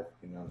 5,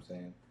 you know what I'm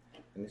saying?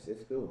 And it's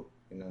cool,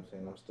 you know what I'm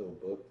saying? I'm still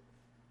booked.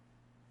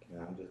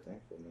 And I'm just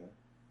thankful, man.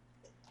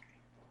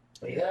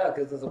 Yeah,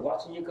 because as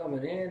watching you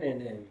coming in and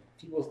then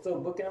people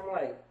still booking, I'm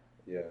like,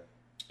 yeah,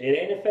 it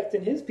ain't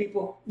affecting his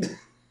people.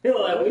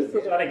 Like, we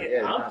still trying to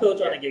get, I'm still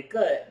trying to get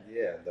cut.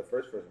 Yeah, the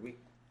first week,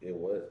 it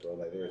was, bro.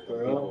 Like, there were some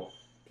people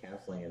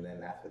canceling, and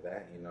then after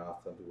that,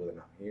 some people that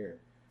I'm here.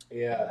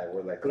 Yeah,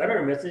 we're like, because I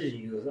remember messaging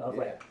you. I was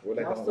like,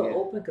 I'm still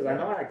open because I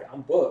know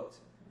I'm booked.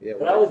 Yeah,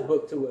 but I was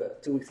booked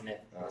 2 weeks in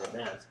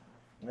advance.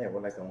 Yeah, we're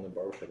like the only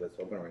barbershop that's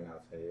open right now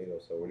in San Diego,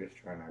 so we're just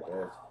trying our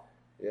best.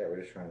 Yeah, we're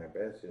just trying our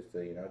best, just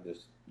to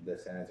just the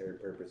sanitary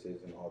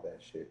purposes and all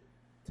that shit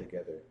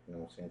together. You know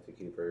what I'm saying? To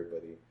keep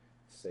everybody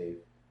safe.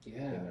 Yeah,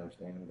 you know what I'm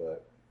saying?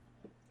 But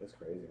that's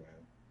crazy, man.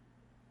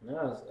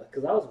 No,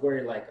 because I was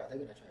worried, like, are they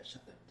gonna try to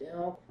shut them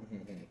down?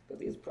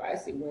 Because he's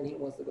pricey when he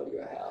wants to go to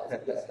your house.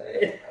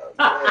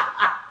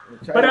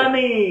 But I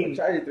mean,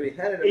 charge you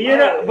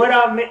 $300.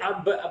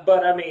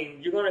 But I mean,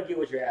 you're gonna get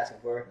what you're asking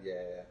for.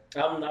 Yeah.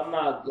 I'm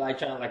not like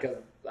trying like, cause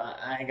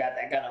I ain't got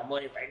that kind of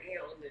money right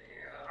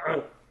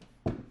now.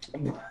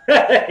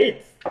 But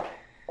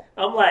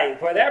I'm like,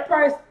 for that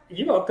price,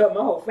 you gonna cut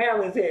my whole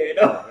family's head.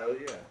 Hell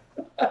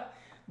yeah.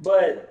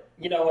 But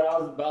when I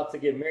was about to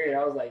get married,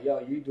 I was like, yo,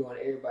 you doing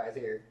everybody's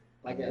hair.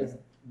 Like, it's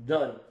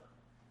done.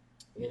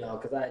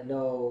 Because I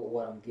know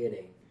what I'm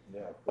getting.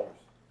 Yeah, of course.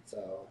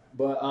 So,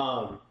 but,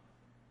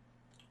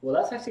 well,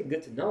 that's actually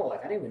good to know. Like,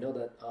 I didn't even know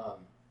that,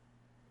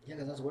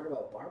 because I was worried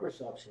about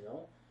barbershops,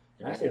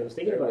 And actually, I was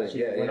thinking about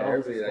you. Yeah,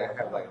 everybody, I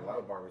have, like, a lot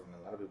of barbers and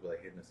a lot of people,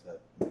 like, hitting us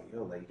up. Like,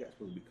 yo, like, you guys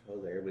supposed to be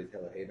closed. Like, everybody's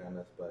hella hating on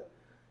us. But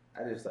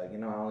I just, like, I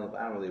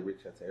don't really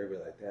reach out to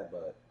everybody like that.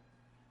 But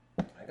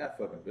I got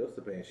fucking bills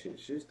to pay and shit.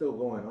 Shit's still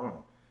going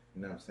on.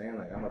 You know what I'm saying?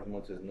 Like, I'm about to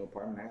move to this new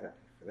apartment. I gotta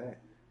pay for that.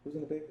 Who's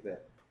gonna pay for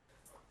that?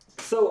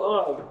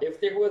 So,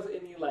 if there was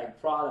any, like,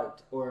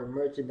 product or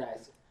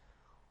merchandise,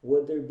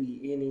 would there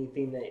be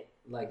anything that,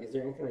 like, is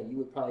there anything that you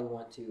would probably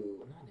want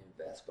to, not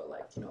invest, but,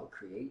 like,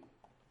 create?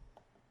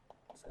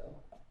 So.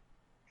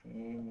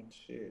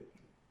 Shit.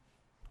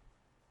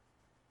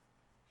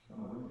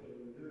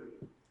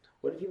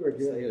 What if you were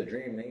Say your given?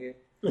 dream,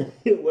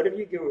 nigga. What if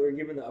you were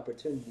given the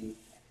opportunity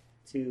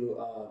to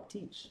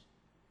teach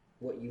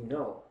what you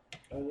know?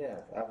 Oh yeah,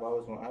 I've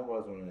always wanted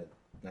to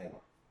like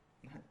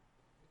not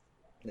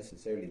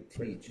necessarily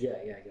teach Yeah.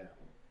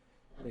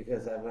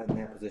 because I've been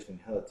in that position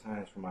hella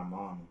times for my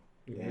mom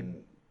Mm-hmm.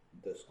 and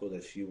the school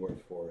that she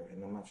worked for,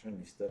 and I'm not trying to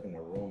be stuck in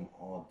a room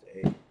all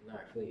day. No,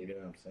 I feel You you.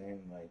 know what I'm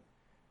saying? Like,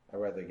 I'd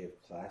rather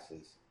give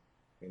classes.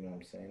 You know what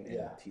I'm saying? And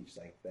Yeah. teach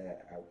like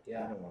that. I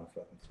don't want to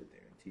fucking sit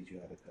there and teach you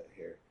how to cut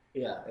hair.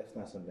 Yeah. That's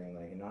not something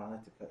like, I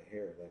like to cut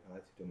hair. Like, I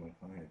like to do my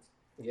clients.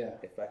 Yeah.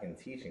 If I can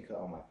teach and cut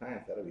all my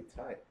clients, that'll be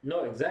tight.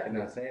 No, You exactly. know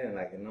what I'm saying?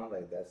 Like,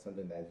 like that's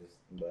something that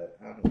but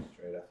I'm just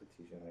straight after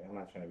teaching. Like, I'm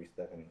not trying to be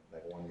stuck in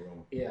like one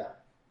room Yeah.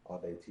 all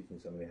day teaching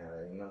somebody how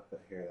to,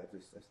 cut hair.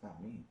 That's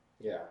not me.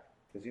 Yeah.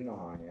 Because you know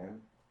how I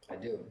am. I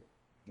do.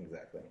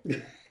 Exactly.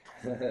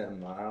 I'm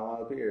not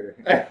all up here.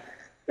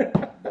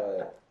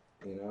 But,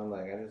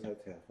 like, I just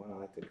like to have fun. I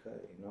like to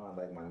cut. I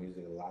like my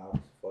music loud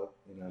as fuck.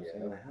 You know what I'm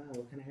saying? Like,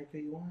 what kind of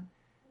haircut you want?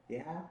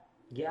 Yeah?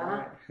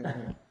 Yeah.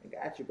 Right. I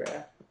got you,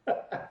 bruh.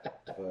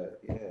 But,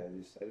 yeah, I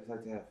just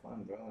like to have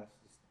fun, bro. That's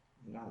just,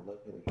 I love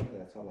it.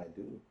 That's all I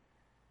do.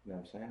 You know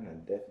what I'm saying? I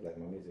definitely like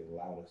my music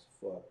loud as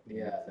fuck.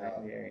 Yeah,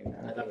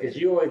 no. Because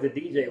you always a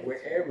DJ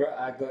wherever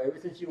I go. Ever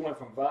since you went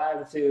from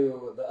Vibe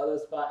to the other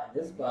spot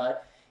and this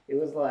spot, it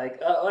was like,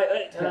 oh,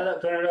 wait, turn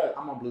it up.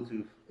 I'm on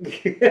Bluetooth.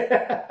 You know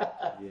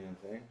what I'm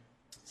saying?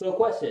 So,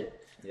 question.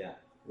 Yeah.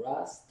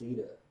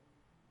 Rastita.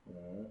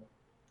 Mm-hmm.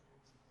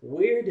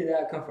 Where did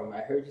that come from?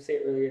 I heard you say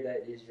earlier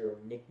that is your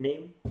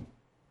nickname.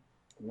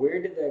 Where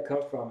did that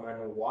come from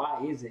and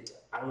why is it?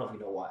 I don't know if you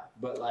know why,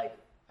 but like,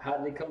 how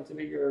did it come to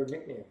be your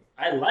nickname?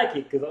 I like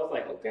it because I was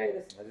like, okay,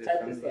 let's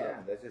type this up. Yeah,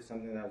 that's just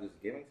something that was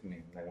just given to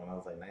me. Like when I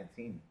was like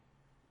 19,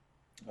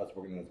 I was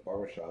working in this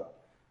barbershop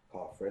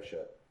called Fresh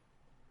Up.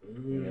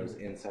 And it was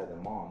inside the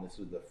mall. And this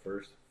was the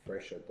first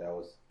Fresh Up that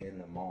was in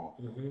the mall.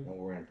 And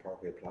we're in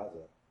Parkway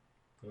Plaza.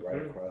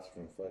 Right across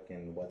from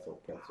fucking Wetzel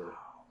Pretzel.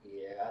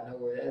 Yeah, I know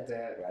where that's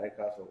at. Right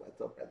across from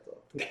Wetzel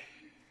Pretzel. You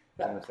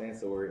know what I'm saying?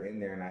 So we're in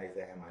there and I used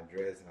to have my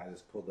dress and I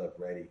just pulled up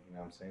ready. You know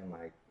what I'm saying?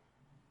 Like,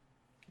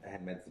 I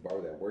had met this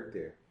barber that worked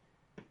there.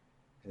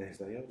 And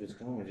he's like, yo, just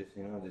come and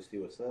just see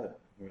what's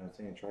up. You know what I'm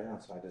saying? Try it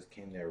out. So I just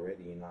came there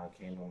ready. I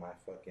came with my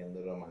fucking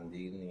little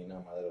mandil,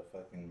 my little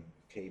fucking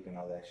cape and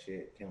all that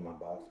shit. Came with my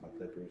box, my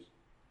clippers.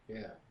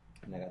 Yeah.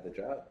 And I got the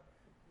job.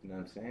 You know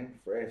what I'm saying?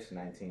 Fresh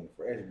 19,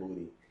 fresh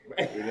booty.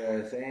 You know what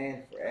I'm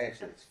saying?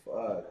 Fresh as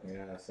fuck. You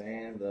know what I'm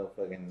saying? The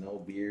fucking no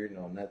beard,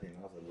 no nothing.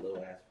 I was a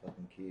little ass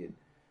fucking kid.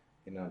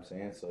 You know what I'm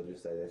saying? So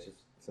just like, that's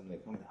just something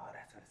that comes, oh,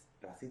 that's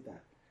Rastita.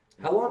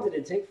 How long did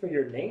it take for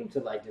your name to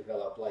like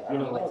develop? Like, to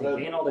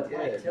gain all the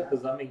clientele?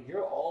 Because I mean,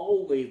 you're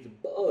always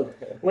bugged.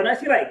 When I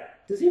see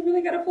like, does he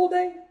really got a full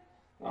day?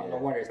 I don't know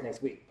wonder it's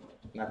next week.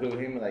 Now people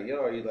hear me like,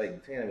 yo, are you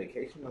like taking a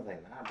vacation? I was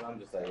like, nah, bro. I'm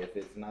just like, if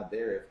it's not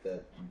there, if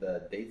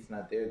the date's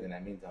not there, then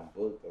that means I'm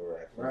booked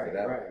or I closed it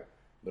out. Right.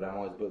 But I'm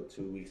always booked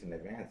 2 weeks in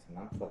advance, and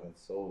I'm fucking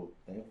so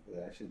thankful.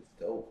 That shit's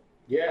dope.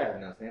 Yeah.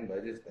 You know what I'm saying?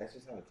 But that's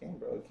just how it came,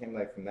 bro. It came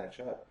like from that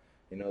shop.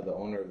 The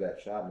owner of that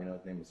shop,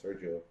 his name is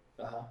Sergio.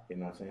 You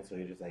know what I'm saying? So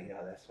he's just like, yo,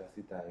 that's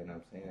Rastita. You know what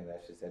I'm saying? And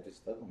that just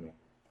stuck with me.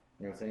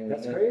 You know what I'm saying?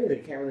 That's crazy.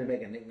 You can't really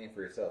make a nickname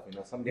for yourself.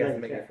 Somebody has to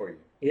make it for you.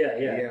 Yeah.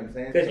 You know what I'm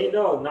saying? Because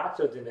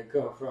Nacho didn't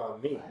come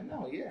from me. I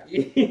know, yeah.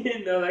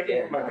 That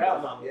came from my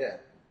godmama. Yeah.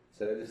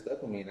 So that just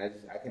stuck with me, and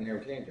I can never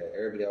change that.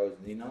 Everybody always,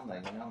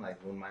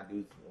 like when my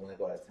dudes, when they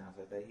go out of town,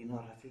 it's like,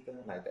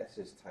 Rastita, like that's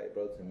just tight,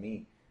 bro, to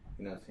me.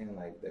 You know what I'm saying?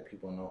 Like that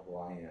people know who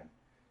I am.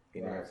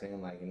 You know what I'm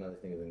saying? Like, this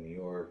nigga's in New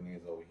York,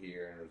 niggas over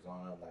here in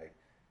Arizona, like,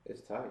 it's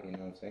tight, you know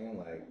what I'm saying?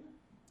 Like,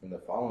 and the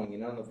following,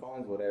 the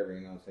following's whatever,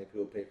 you know what I'm saying?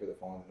 People pay for the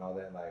followings and all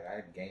that. Like,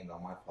 I gained all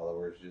my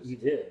followers just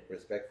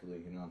respectfully,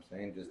 you know what I'm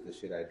saying? Just the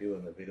shit I do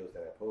and the videos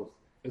that I post.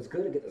 It's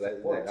good to get the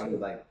support, I'm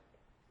like,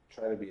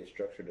 try to be as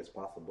structured as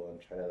possible and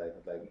try to,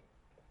 like,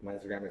 my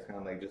Instagram is kind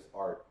of like just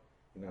art.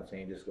 You know what I'm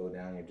saying? You just go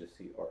down and you just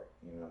see art,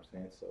 you know what I'm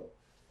saying? So,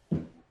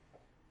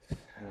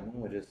 I don't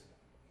know, it just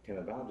came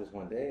about just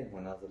one day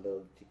when I was a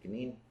little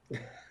chicanine.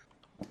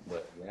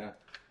 But, yeah.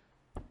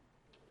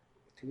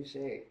 Touche.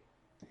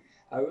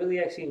 I really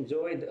actually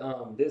enjoyed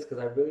this because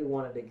I really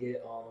wanted to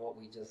get on what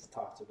we just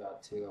talked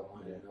about too. I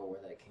wanted to know where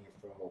that came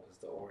from, what was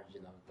the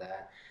origin of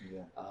that.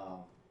 Yeah.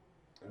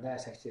 And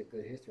that's actually a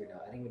good history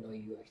now. I didn't even know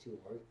you actually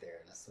worked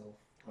there. That's so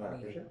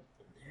funny.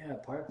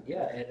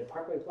 Yeah, at the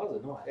Parkway Plaza.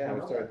 No, I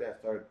we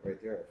started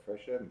right there at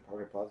Fresh Up in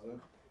Parkway Plaza.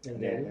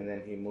 And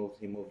then he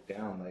moved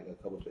down like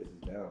a couple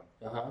spaces down.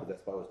 Because that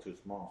spot was too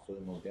small. So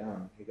he moved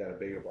down. He got a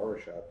bigger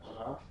barbershop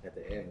at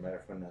the end, right in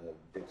front of the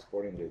big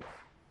sporting goods.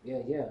 Yeah.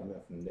 And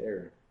then from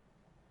there,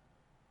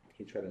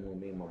 he tried to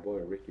move me and my boy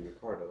Ricky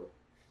Ricardo.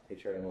 He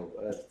tried to move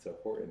us to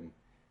Horton,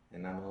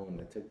 and I'm the one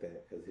that took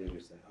that because he was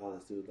just like, oh,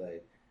 this dude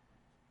like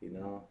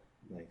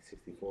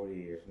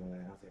 60-40 or something.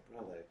 And I was like, bro,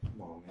 like,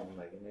 come on, man,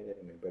 like, you got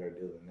to make a better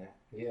deal than that.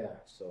 Yeah.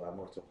 So I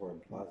moved to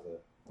Horton Plaza.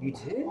 You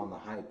did? On the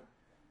hype.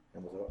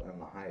 and was on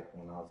the hype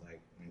when I was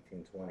like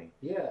 19, 20.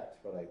 Yeah.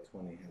 For like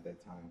 20 at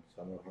that time.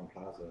 So I moved from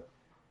Plaza,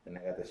 and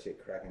I got the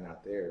shit cracking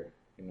out there.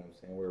 You know what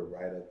I'm saying? We were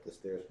right up the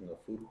stairs from the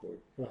food court.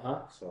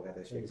 So I got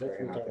that shit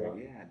cracking out there.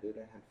 Yeah, dude,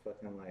 I had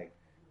fucking like,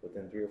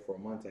 within 3 or 4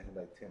 months, I had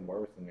like 10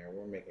 barbers in there.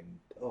 We're making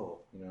dough,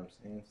 you know what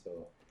I'm saying?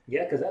 So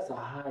yeah, because that's a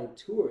high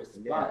tourist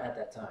spot at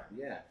that time.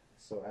 Yeah.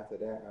 So after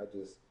that, I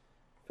just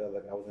felt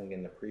like I wasn't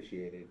getting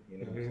appreciated, you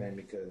know what I'm saying?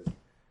 Because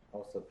I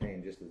was still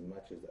paying just as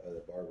much as the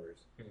other barbers,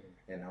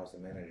 and I was a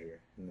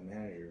manager. In the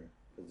manager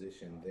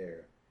position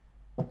there,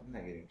 I'm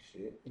not getting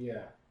shit.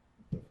 Yeah.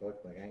 The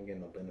fuck, like I ain't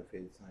getting no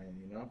benefits,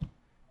 you know.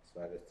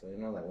 So I just, you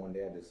know, like one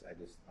day I was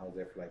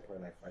there for like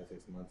probably like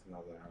 5-6 months, and I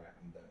was like, all right,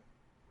 I'm done.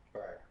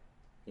 Right.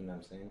 You know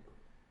what I'm saying?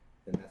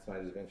 Then that's when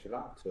I just ventured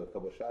off to a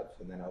couple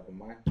shops, and then I opened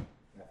mine.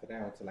 After that,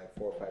 I went to like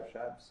 4 or 5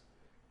 shops.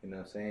 You know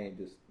what I'm saying?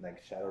 Just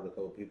like shadowed a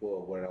couple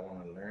people of what I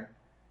wanted to learn.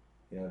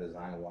 You know,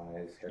 design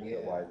wise,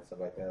 haircut wise, and stuff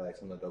like that. Like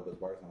some of the dopest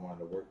bars I wanted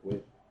to work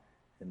with.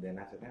 And then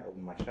after that, I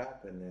opened my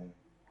shop, and then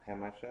had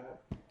my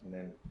shop, and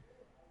then.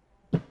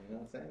 You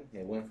know what I'm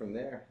saying? It went from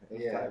there. It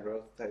was tight, bro.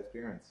 It was a tight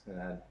experience.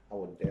 And I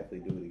would definitely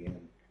do it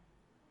again.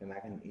 And I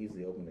can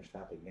easily open the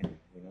shop again,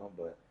 you know,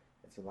 but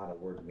it's a lot of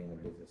work being a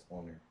business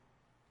owner.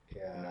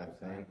 Yeah. You know what I'm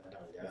saying?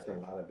 It's a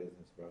lot of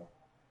business, bro.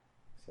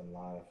 It's a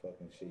lot of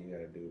fucking shit you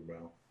gotta do,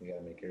 bro. You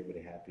gotta make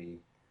everybody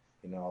happy.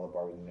 You know, all the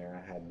barbers in there.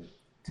 I had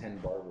 10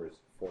 barbers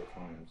 4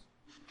 times.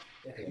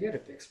 Yeah, because you had a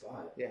big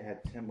spot. Yeah, I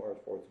had 10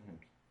 barbers 4 times.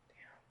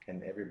 Damn.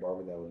 And every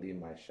barber that would leave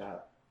my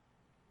shop,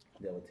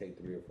 they would take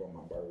 3 or 4 of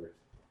my barbers.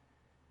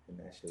 And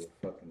that shit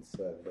would fucking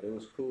suck. But it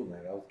was cool,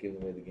 like I was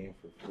giving away the game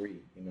for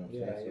free. You know what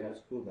I'm saying? So it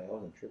was cool, like I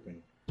wasn't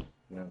tripping. You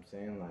know what I'm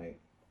saying?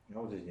 Like I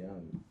was just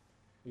young.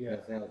 You know what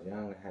I'm saying? I was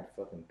young, I had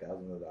fucking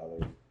thousands of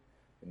dollars.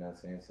 You know what I'm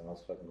saying? So I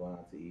was fucking going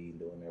out to eat and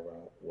doing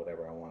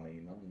whatever I wanted,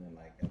 you know? And then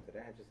like after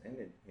that it just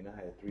ended. You know,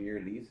 I had a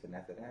 3-year lease, and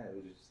after that it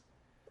was just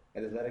I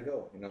just let it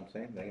go, you know what I'm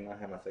saying? Like, you know, I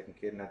had my second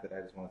kid, and after that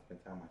I just want to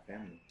spend time with my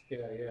family.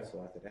 Yeah. So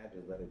after that I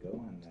just let it go,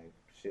 and like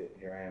shit,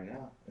 here I am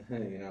now.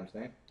 You know what I'm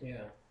saying?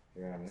 Yeah.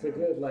 It's a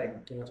good, like,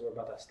 you don't have to worry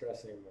about that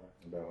stress anymore.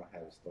 Bro, I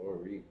have a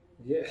story.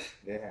 Yeah.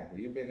 Yeah,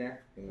 you've been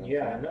there. You know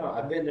yeah, I know.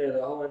 I've been there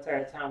the whole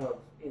entire time of,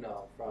 you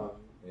know, from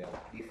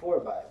before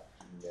Vibe.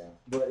 Yeah.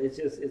 But it's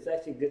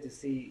actually good to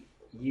see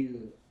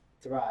you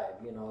thrive.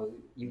 You know,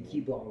 you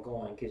keep on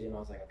going because, you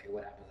know, it's like, okay,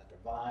 what happens after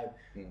Vibe?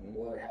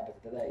 What happens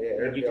after that?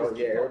 Yeah, everybody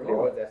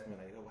always asked me,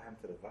 like, what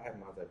happened to the Vibe?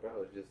 And I was like,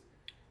 bro, it's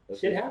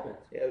just... Shit happens.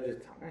 Yeah, it was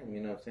just time,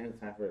 you know what I'm saying? It's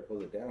time for it to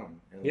close it down.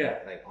 And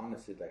like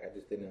honestly, like, I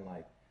just didn't,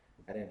 like...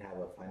 I didn't have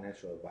a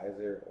financial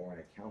advisor or an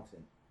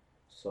accountant,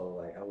 so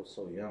like I was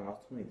so young. I was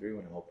 23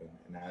 when I opened,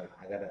 and I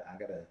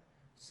got a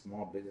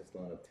small business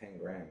loan of 10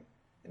 grand,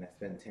 and I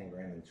spent 10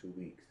 grand in 2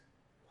 weeks.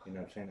 You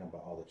know what I'm saying? I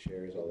bought all the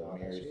chairs, all the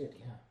mirrors,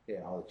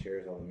 all the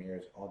chairs, all the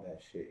mirrors, all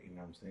that shit. You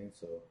know what I'm saying?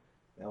 So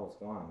that was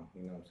gone.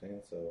 You know what I'm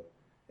saying? So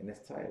and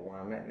it's tight where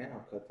I'm at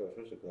now, Cutthroat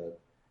Social Club.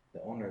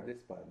 The owner of this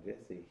spot,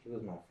 Jesse, he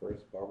was my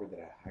first barber that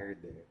I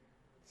hired there.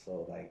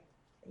 So like.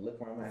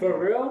 Look where I'm at. For now.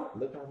 real?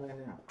 Look where I'm at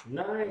now.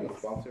 Nice. I'm a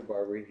sponsored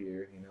barber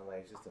here, you know, like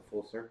it's just a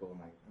full circle. I'm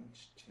like, I'm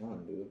just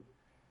chilling, dude.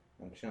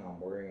 I'm chilling. I'm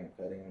working and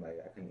cutting. Like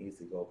I can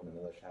easily go open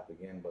another shop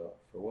again, but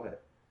for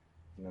what?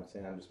 You know what I'm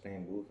saying? I'm just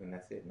paying booth and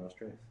that's it. No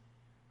stress.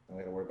 I don't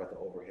got to worry about the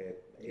overhead,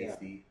 the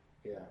AC,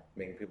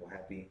 making people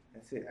happy.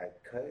 That's it. I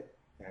cut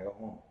and I go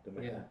home. Do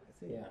my thing.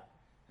 That's it.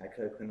 Yeah. I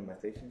cut, clean up my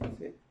station.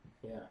 That's it.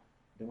 Yeah.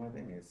 Do my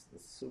thing. It's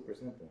super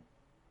simple.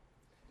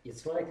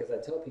 It's funny because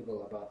I tell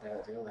people about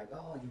that. They're like,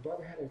 "Oh, your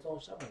brother had his own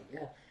shop." I'm like,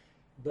 yeah,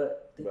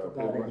 but think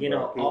about it. You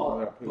know,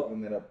 people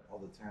bring that up all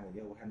the time. Like,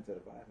 yo, what happened to the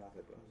Vibe? And I was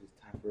like, bro, it's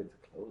just time for it to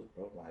close,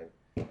 bro.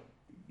 Like,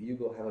 you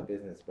go have a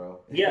business,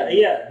 bro. Yeah.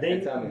 Then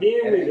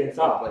we can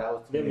talk. But I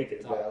was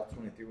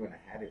 23 when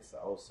I had it, so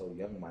I was so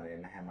young minded,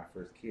 and I had my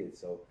first kid.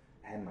 So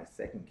I had my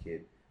second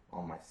kid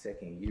on my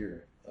second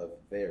year of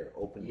there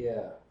opening.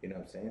 Yeah. You know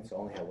what I'm saying? So I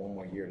only had 1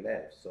 more year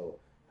left. So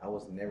I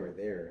was never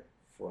there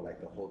for like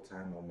the whole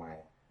time of my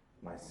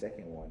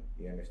second one.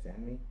 You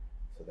understand me?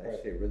 So that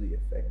shit really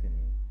affected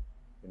me.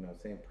 You know what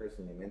I'm saying?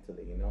 Personally,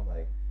 mentally, you know,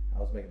 like I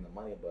was making the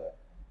money, but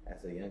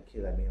as a young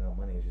kid, like making the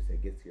money,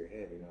 it gets to your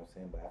head, you know what I'm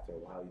saying? But after a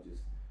while, you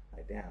just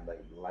like, damn, like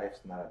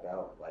life's not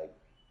about like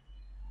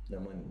the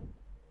money.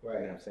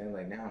 Right. You know what I'm saying?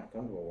 Like now I'm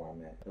comfortable where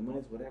I'm at. The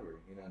money's whatever,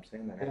 you know what I'm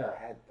saying? Like I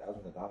had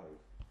thousands of dollars.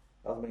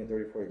 I was making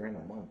 30-40 grand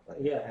a month. Like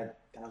I had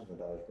thousands of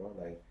dollars, bro.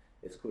 Like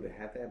it's cool to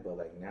have that, but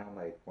like now,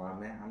 like where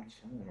I'm at, I'm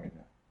chilling right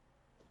now.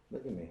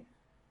 Look at me.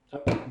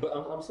 But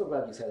I'm so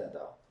glad you said that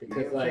though, because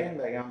you know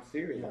like I'm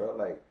serious, bro.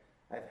 Like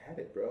I've had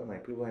it, bro.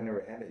 Like people I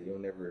never had it, you'll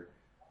never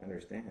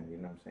understand. You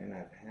know what I'm saying?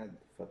 I've had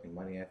fucking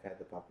money, I've had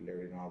the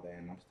popularity and all that,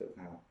 and I'm still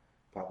kind of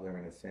popular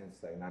in a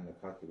sense, like not in a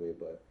cocky way,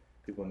 but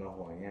people know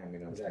who I am. You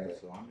know what I'm saying?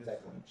 So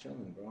I'm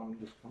chilling, bro. I'm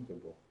just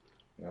comfortable.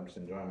 You know, I'm just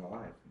enjoying my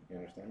life. You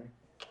understand me?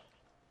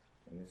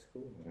 And it's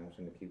cool. And I'm just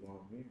gonna keep going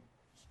from here.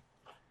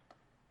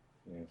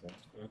 You know what I'm saying?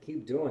 And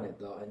keep doing it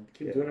though, and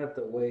keep doing it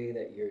the way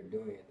that you're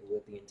doing it,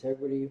 with the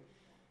integrity,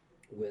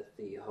 with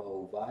the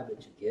whole vibe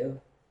that you give,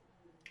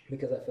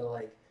 because I feel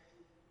like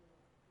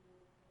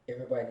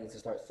everybody needs to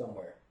start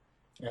somewhere.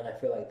 And I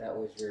feel like that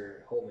was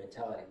your whole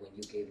mentality when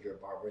you gave your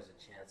barbers a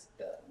chance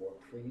that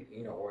worked for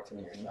you, worked in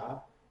your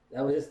shop.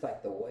 That was just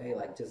like the way,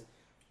 like just,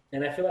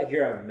 and I feel like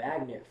you're a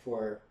magnet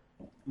for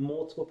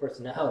multiple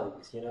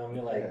personalities, you know what I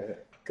mean?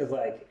 Like, because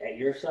like at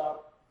your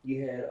shop,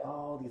 you had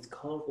all these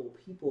colorful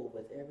people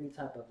with every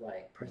type of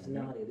like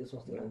personality. This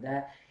one's doing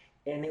that.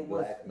 And it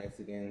was Black,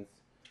 Mexicans,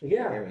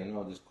 yeah,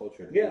 just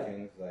culture yeah.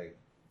 divisions. Like,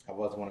 I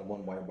was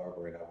one white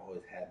barber, and I've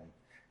always had him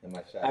in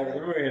my shop. I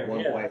remember him.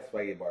 One white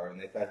swaggy barber, and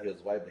they thought he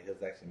was white, but he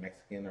was actually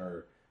Mexican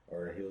or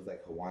he was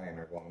like Hawaiian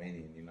or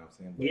Guamanian. You know what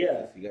I'm saying?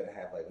 But you gotta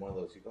have like one of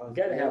those. You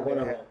gotta have one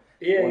of them.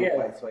 Yeah, one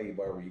white swaggy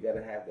barber. You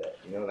gotta have that.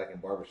 Like in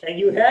barbershop. And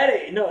you had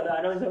it. No,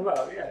 I know what you're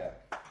talking about. Yeah.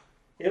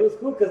 It was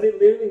cool because it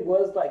literally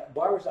was like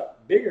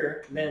barbershop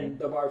bigger than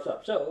the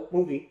barbershop show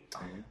movie,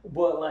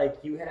 but like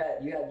you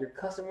had your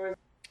customers.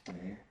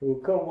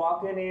 Who come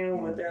walking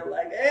in with their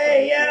like,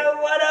 hey,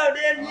 yo, what up,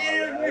 them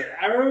Jim?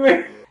 I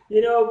remember,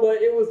 but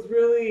it was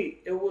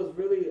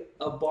really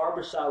a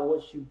barbershop.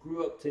 What you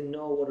grew up to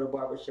know what a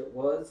barbershop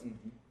was,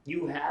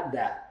 you had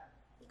that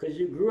because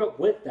you grew up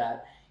with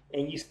that,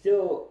 and you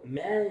still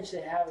managed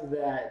to have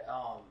that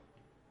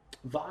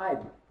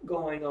vibe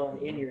going on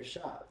in your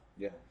shop.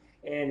 Yeah,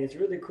 and it's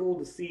really cool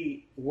to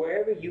see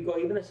wherever you go,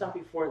 even the shop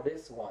before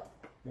this one.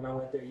 When I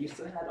went there, you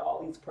still had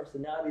all these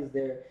personalities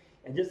there.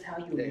 And just how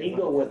you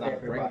mingle with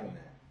everybody.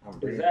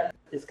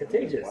 It's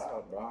contagious.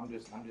 Wow, bro. I'm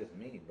just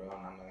me, bro.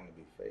 And I'm not gonna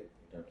be fake.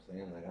 You know what I'm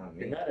saying? Like I'm me.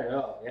 You're not at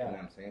all. Yeah. You know what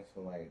I'm saying?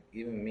 So like,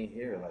 even me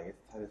here, like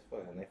it's tight as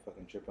fuck, and they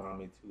fucking tripping on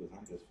me too. Cause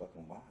I'm just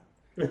fucking wild.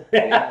 You know what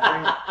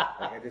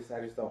I'm saying?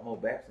 Like I just don't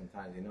hold back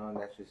sometimes. And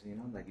that's just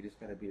like you just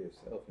gotta be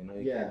yourself. You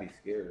can't be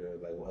scared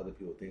of like what other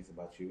people think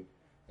about you.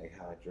 Like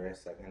how I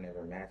dress. Like I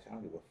never match. I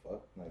don't give a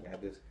fuck. Like I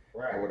just I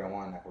wear what I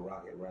want. And I can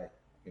rock it right.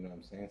 You know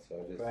what I'm saying? So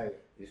you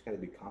just gotta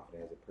be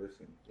confident as a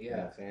person. Yeah. You know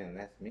what I'm saying? And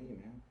that's me,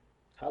 man.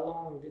 How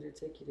long did it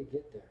take you to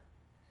get there?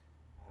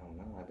 I don't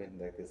know. I've been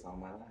like this all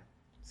my life.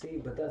 See,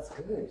 but that's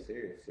good. I'm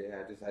serious.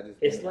 Yeah, I just.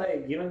 It's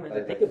like you don't even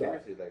have to think about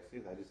it. Like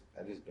seriously,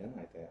 I just been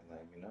like that.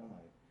 Like I don't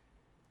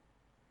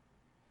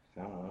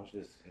know.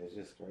 It's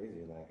just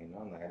crazy. Like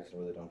like I just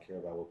really don't care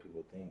about what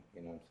people think.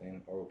 You know what I'm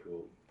saying? Or what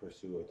people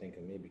pursue or think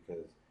of me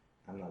because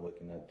I'm not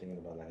waking up thinking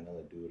about like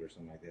another dude or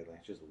something like that. Like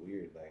it's just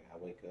weird. Like I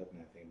wake up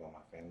and I think about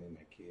my family,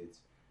 my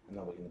kids. I'm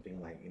not waking up thinking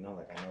like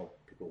like I know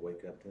people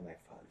wake up thinking like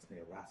fuck this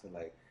nigga Rasta.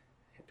 Like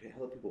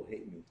hell people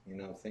hate me. You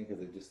know what I'm saying?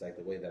 Because it's just like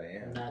the way that I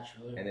am.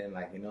 Naturally. And then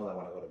like like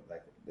when I go to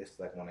like this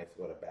like when I used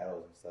to go to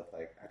battles and stuff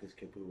like I just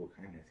kill people with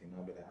kindness.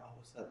 I'll be like oh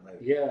what's up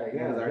like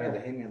because I already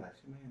hate me I'm like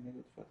shit man nigga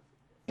what the fuck.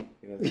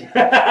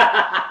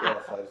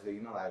 Yeah, so I just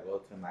I go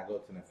to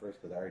them at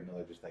first because I already know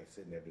they're just like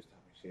sitting there just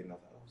talking shit and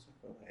I was like oh what's up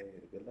bro hey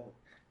good luck.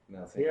 You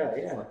know what I'm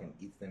saying? It fucking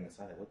eats them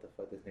inside. Like, what the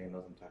fuck? This nigga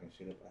knows I'm talking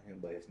shit about him,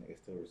 but this nigga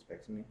still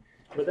respects me.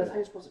 But that's how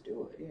you're supposed to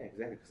do it. Yeah,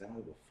 exactly. Because I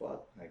don't give a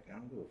fuck. Like, I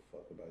don't give a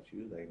fuck about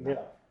you. Like,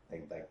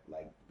 like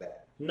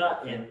that.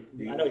 Not in.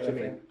 I know what you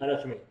mean. I know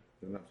what you mean.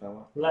 You know what I'm talking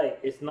about? Like,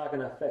 it's not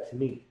gonna affect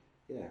me.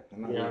 Yeah,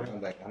 I'm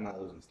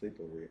not losing sleep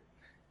over it.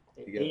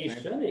 You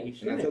shouldn't. You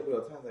shouldn't. And I tell people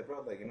all the time, like,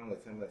 bro, like,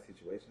 like some of that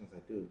situations,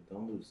 like, dude,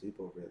 don't lose sleep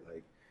over it.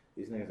 Like,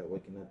 these niggas are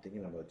waking up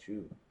thinking about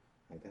you.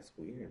 Like, that's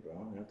weird, bro.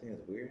 You don't think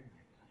it's weird?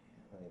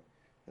 Like,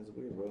 that's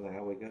weird, bro. Like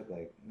I wake up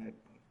like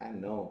I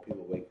know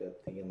people wake up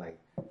thinking like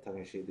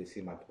talking shit. They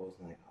see my post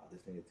and like, oh,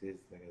 this nigga this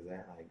nigga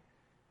that. Like,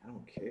 I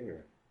don't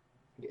care.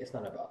 It's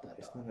not about that.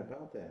 It's not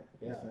about that.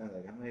 Yeah. It's not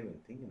like I'm not even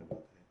thinking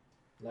about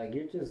that. Like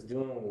you're just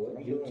doing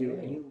what you do,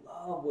 and you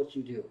love what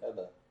you do.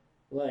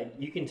 Like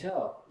you can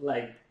tell.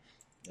 Like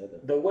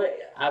the way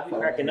I be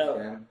cracking up.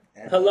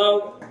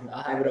 Hello,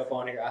 I'll have it up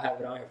on here. I'll have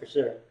it on here for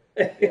sure.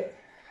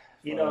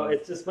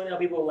 It's just funny how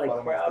people like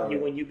crowd you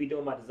when you be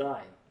doing my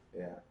design.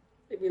 Yeah.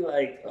 They'd be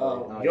like,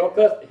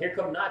 here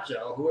come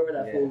Nacho, whoever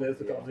that fool is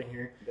who comes in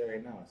here. They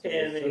already know.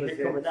 And then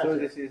here comes Nacho. As soon as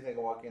they see this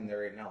nigga walk in, they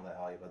already know that,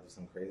 oh, you about to do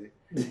something crazy.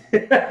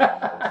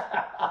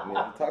 I mean,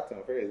 you talk to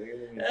him first.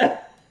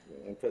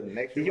 And put the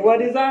next. Did you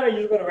want design or you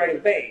just going to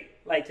regular fade?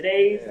 Like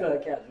today's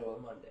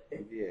casual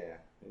Monday. Yeah,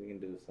 we can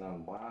do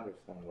something wild or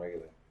something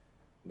regular.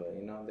 But,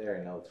 they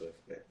already know what to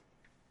expect.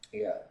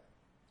 Yeah.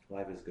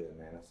 Life is good,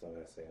 man. That's all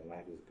I say.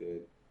 Life is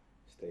good.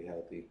 Stay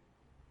healthy.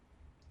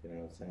 You know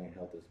what I'm saying?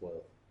 Health is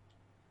wealth.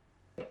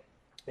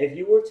 If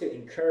you were to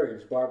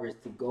encourage barbers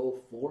to go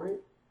for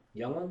it,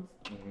 young ones,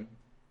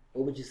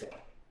 what would you say?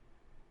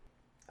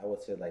 I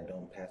would say like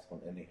don't pass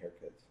on any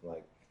haircuts,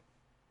 like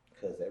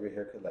because every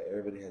haircut, like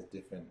everybody has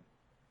different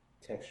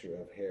texture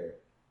of hair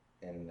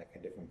and like a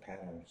different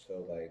pattern.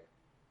 So like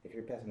if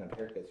you're passing up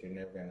haircuts, you're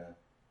never gonna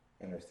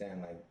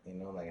understand like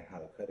like how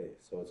to cut it.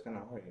 So it's kind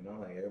of hard,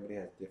 like everybody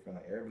has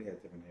different hair.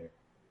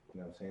 You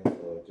know what I'm saying?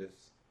 So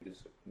you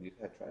just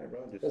gotta try it, bro.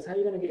 That's how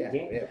you're gonna get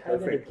game. How you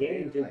gonna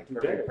gain to like, do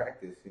better.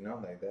 Practice,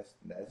 like that's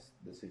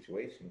the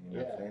situation. You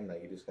know what I'm saying?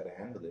 Like you just gotta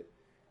handle it.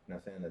 You know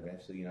what I'm saying?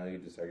 Eventually, you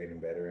just start getting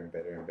better and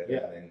better and better,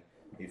 and then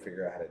you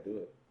figure out how to do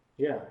it.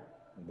 Yeah.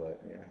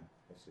 But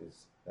it's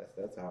just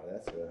that's a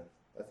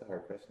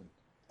hard question.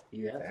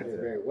 You answered it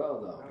very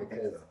well though,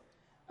 because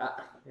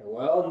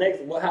Well,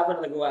 next we'll have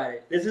another go at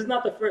it. This is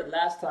not the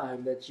last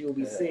time that you'll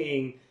be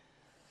seeing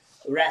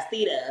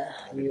Rastita.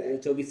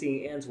 You'll be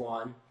seeing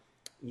Antoine.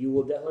 You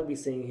will definitely be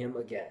seeing him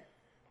again.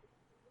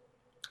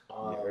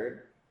 You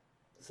heard?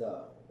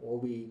 So we'll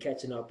be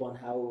catching up on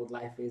how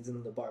life is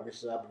in the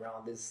barbershop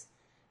around this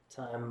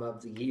time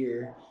of the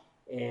year,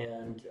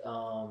 and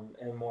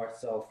more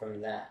so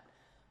from that.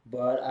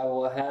 But I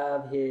will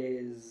have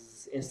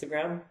his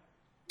Instagram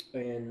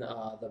in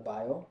the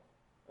bio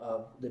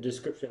of the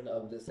description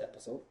of this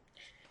episode.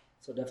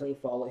 So definitely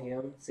follow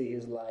him, see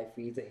his live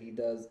feeds that he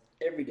does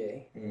every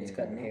day. He's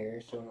cutting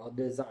hair, showing all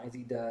the designs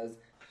he does.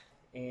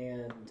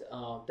 And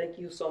thank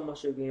you so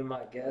much for being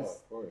my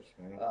guest. Oh, of course,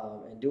 man.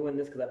 And doing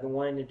this, because I've been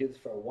wanting to do this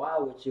for a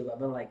while with you. I've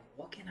been like,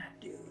 what can I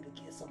do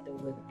to get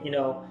something with,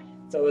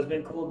 So it's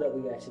been cool that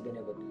we've actually been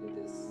able to do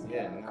this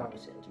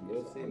conversation.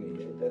 You'll see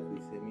me. You'll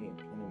definitely see me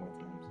plenty more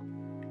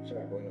times. Sure.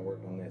 We're going to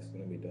work on this. It's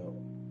going to be dope.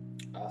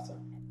 Awesome.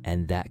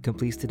 And that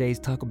completes today's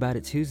Talk About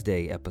It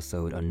Tuesday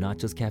episode on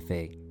Nachos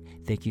Cafe.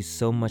 Thank you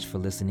so much for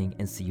listening,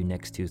 and see you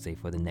next Tuesday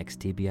for the next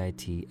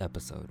TBIT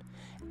episode.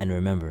 And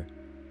remember,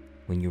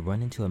 when you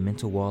run into a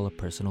mental wall of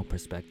personal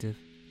perspective,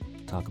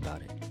 talk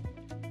about it.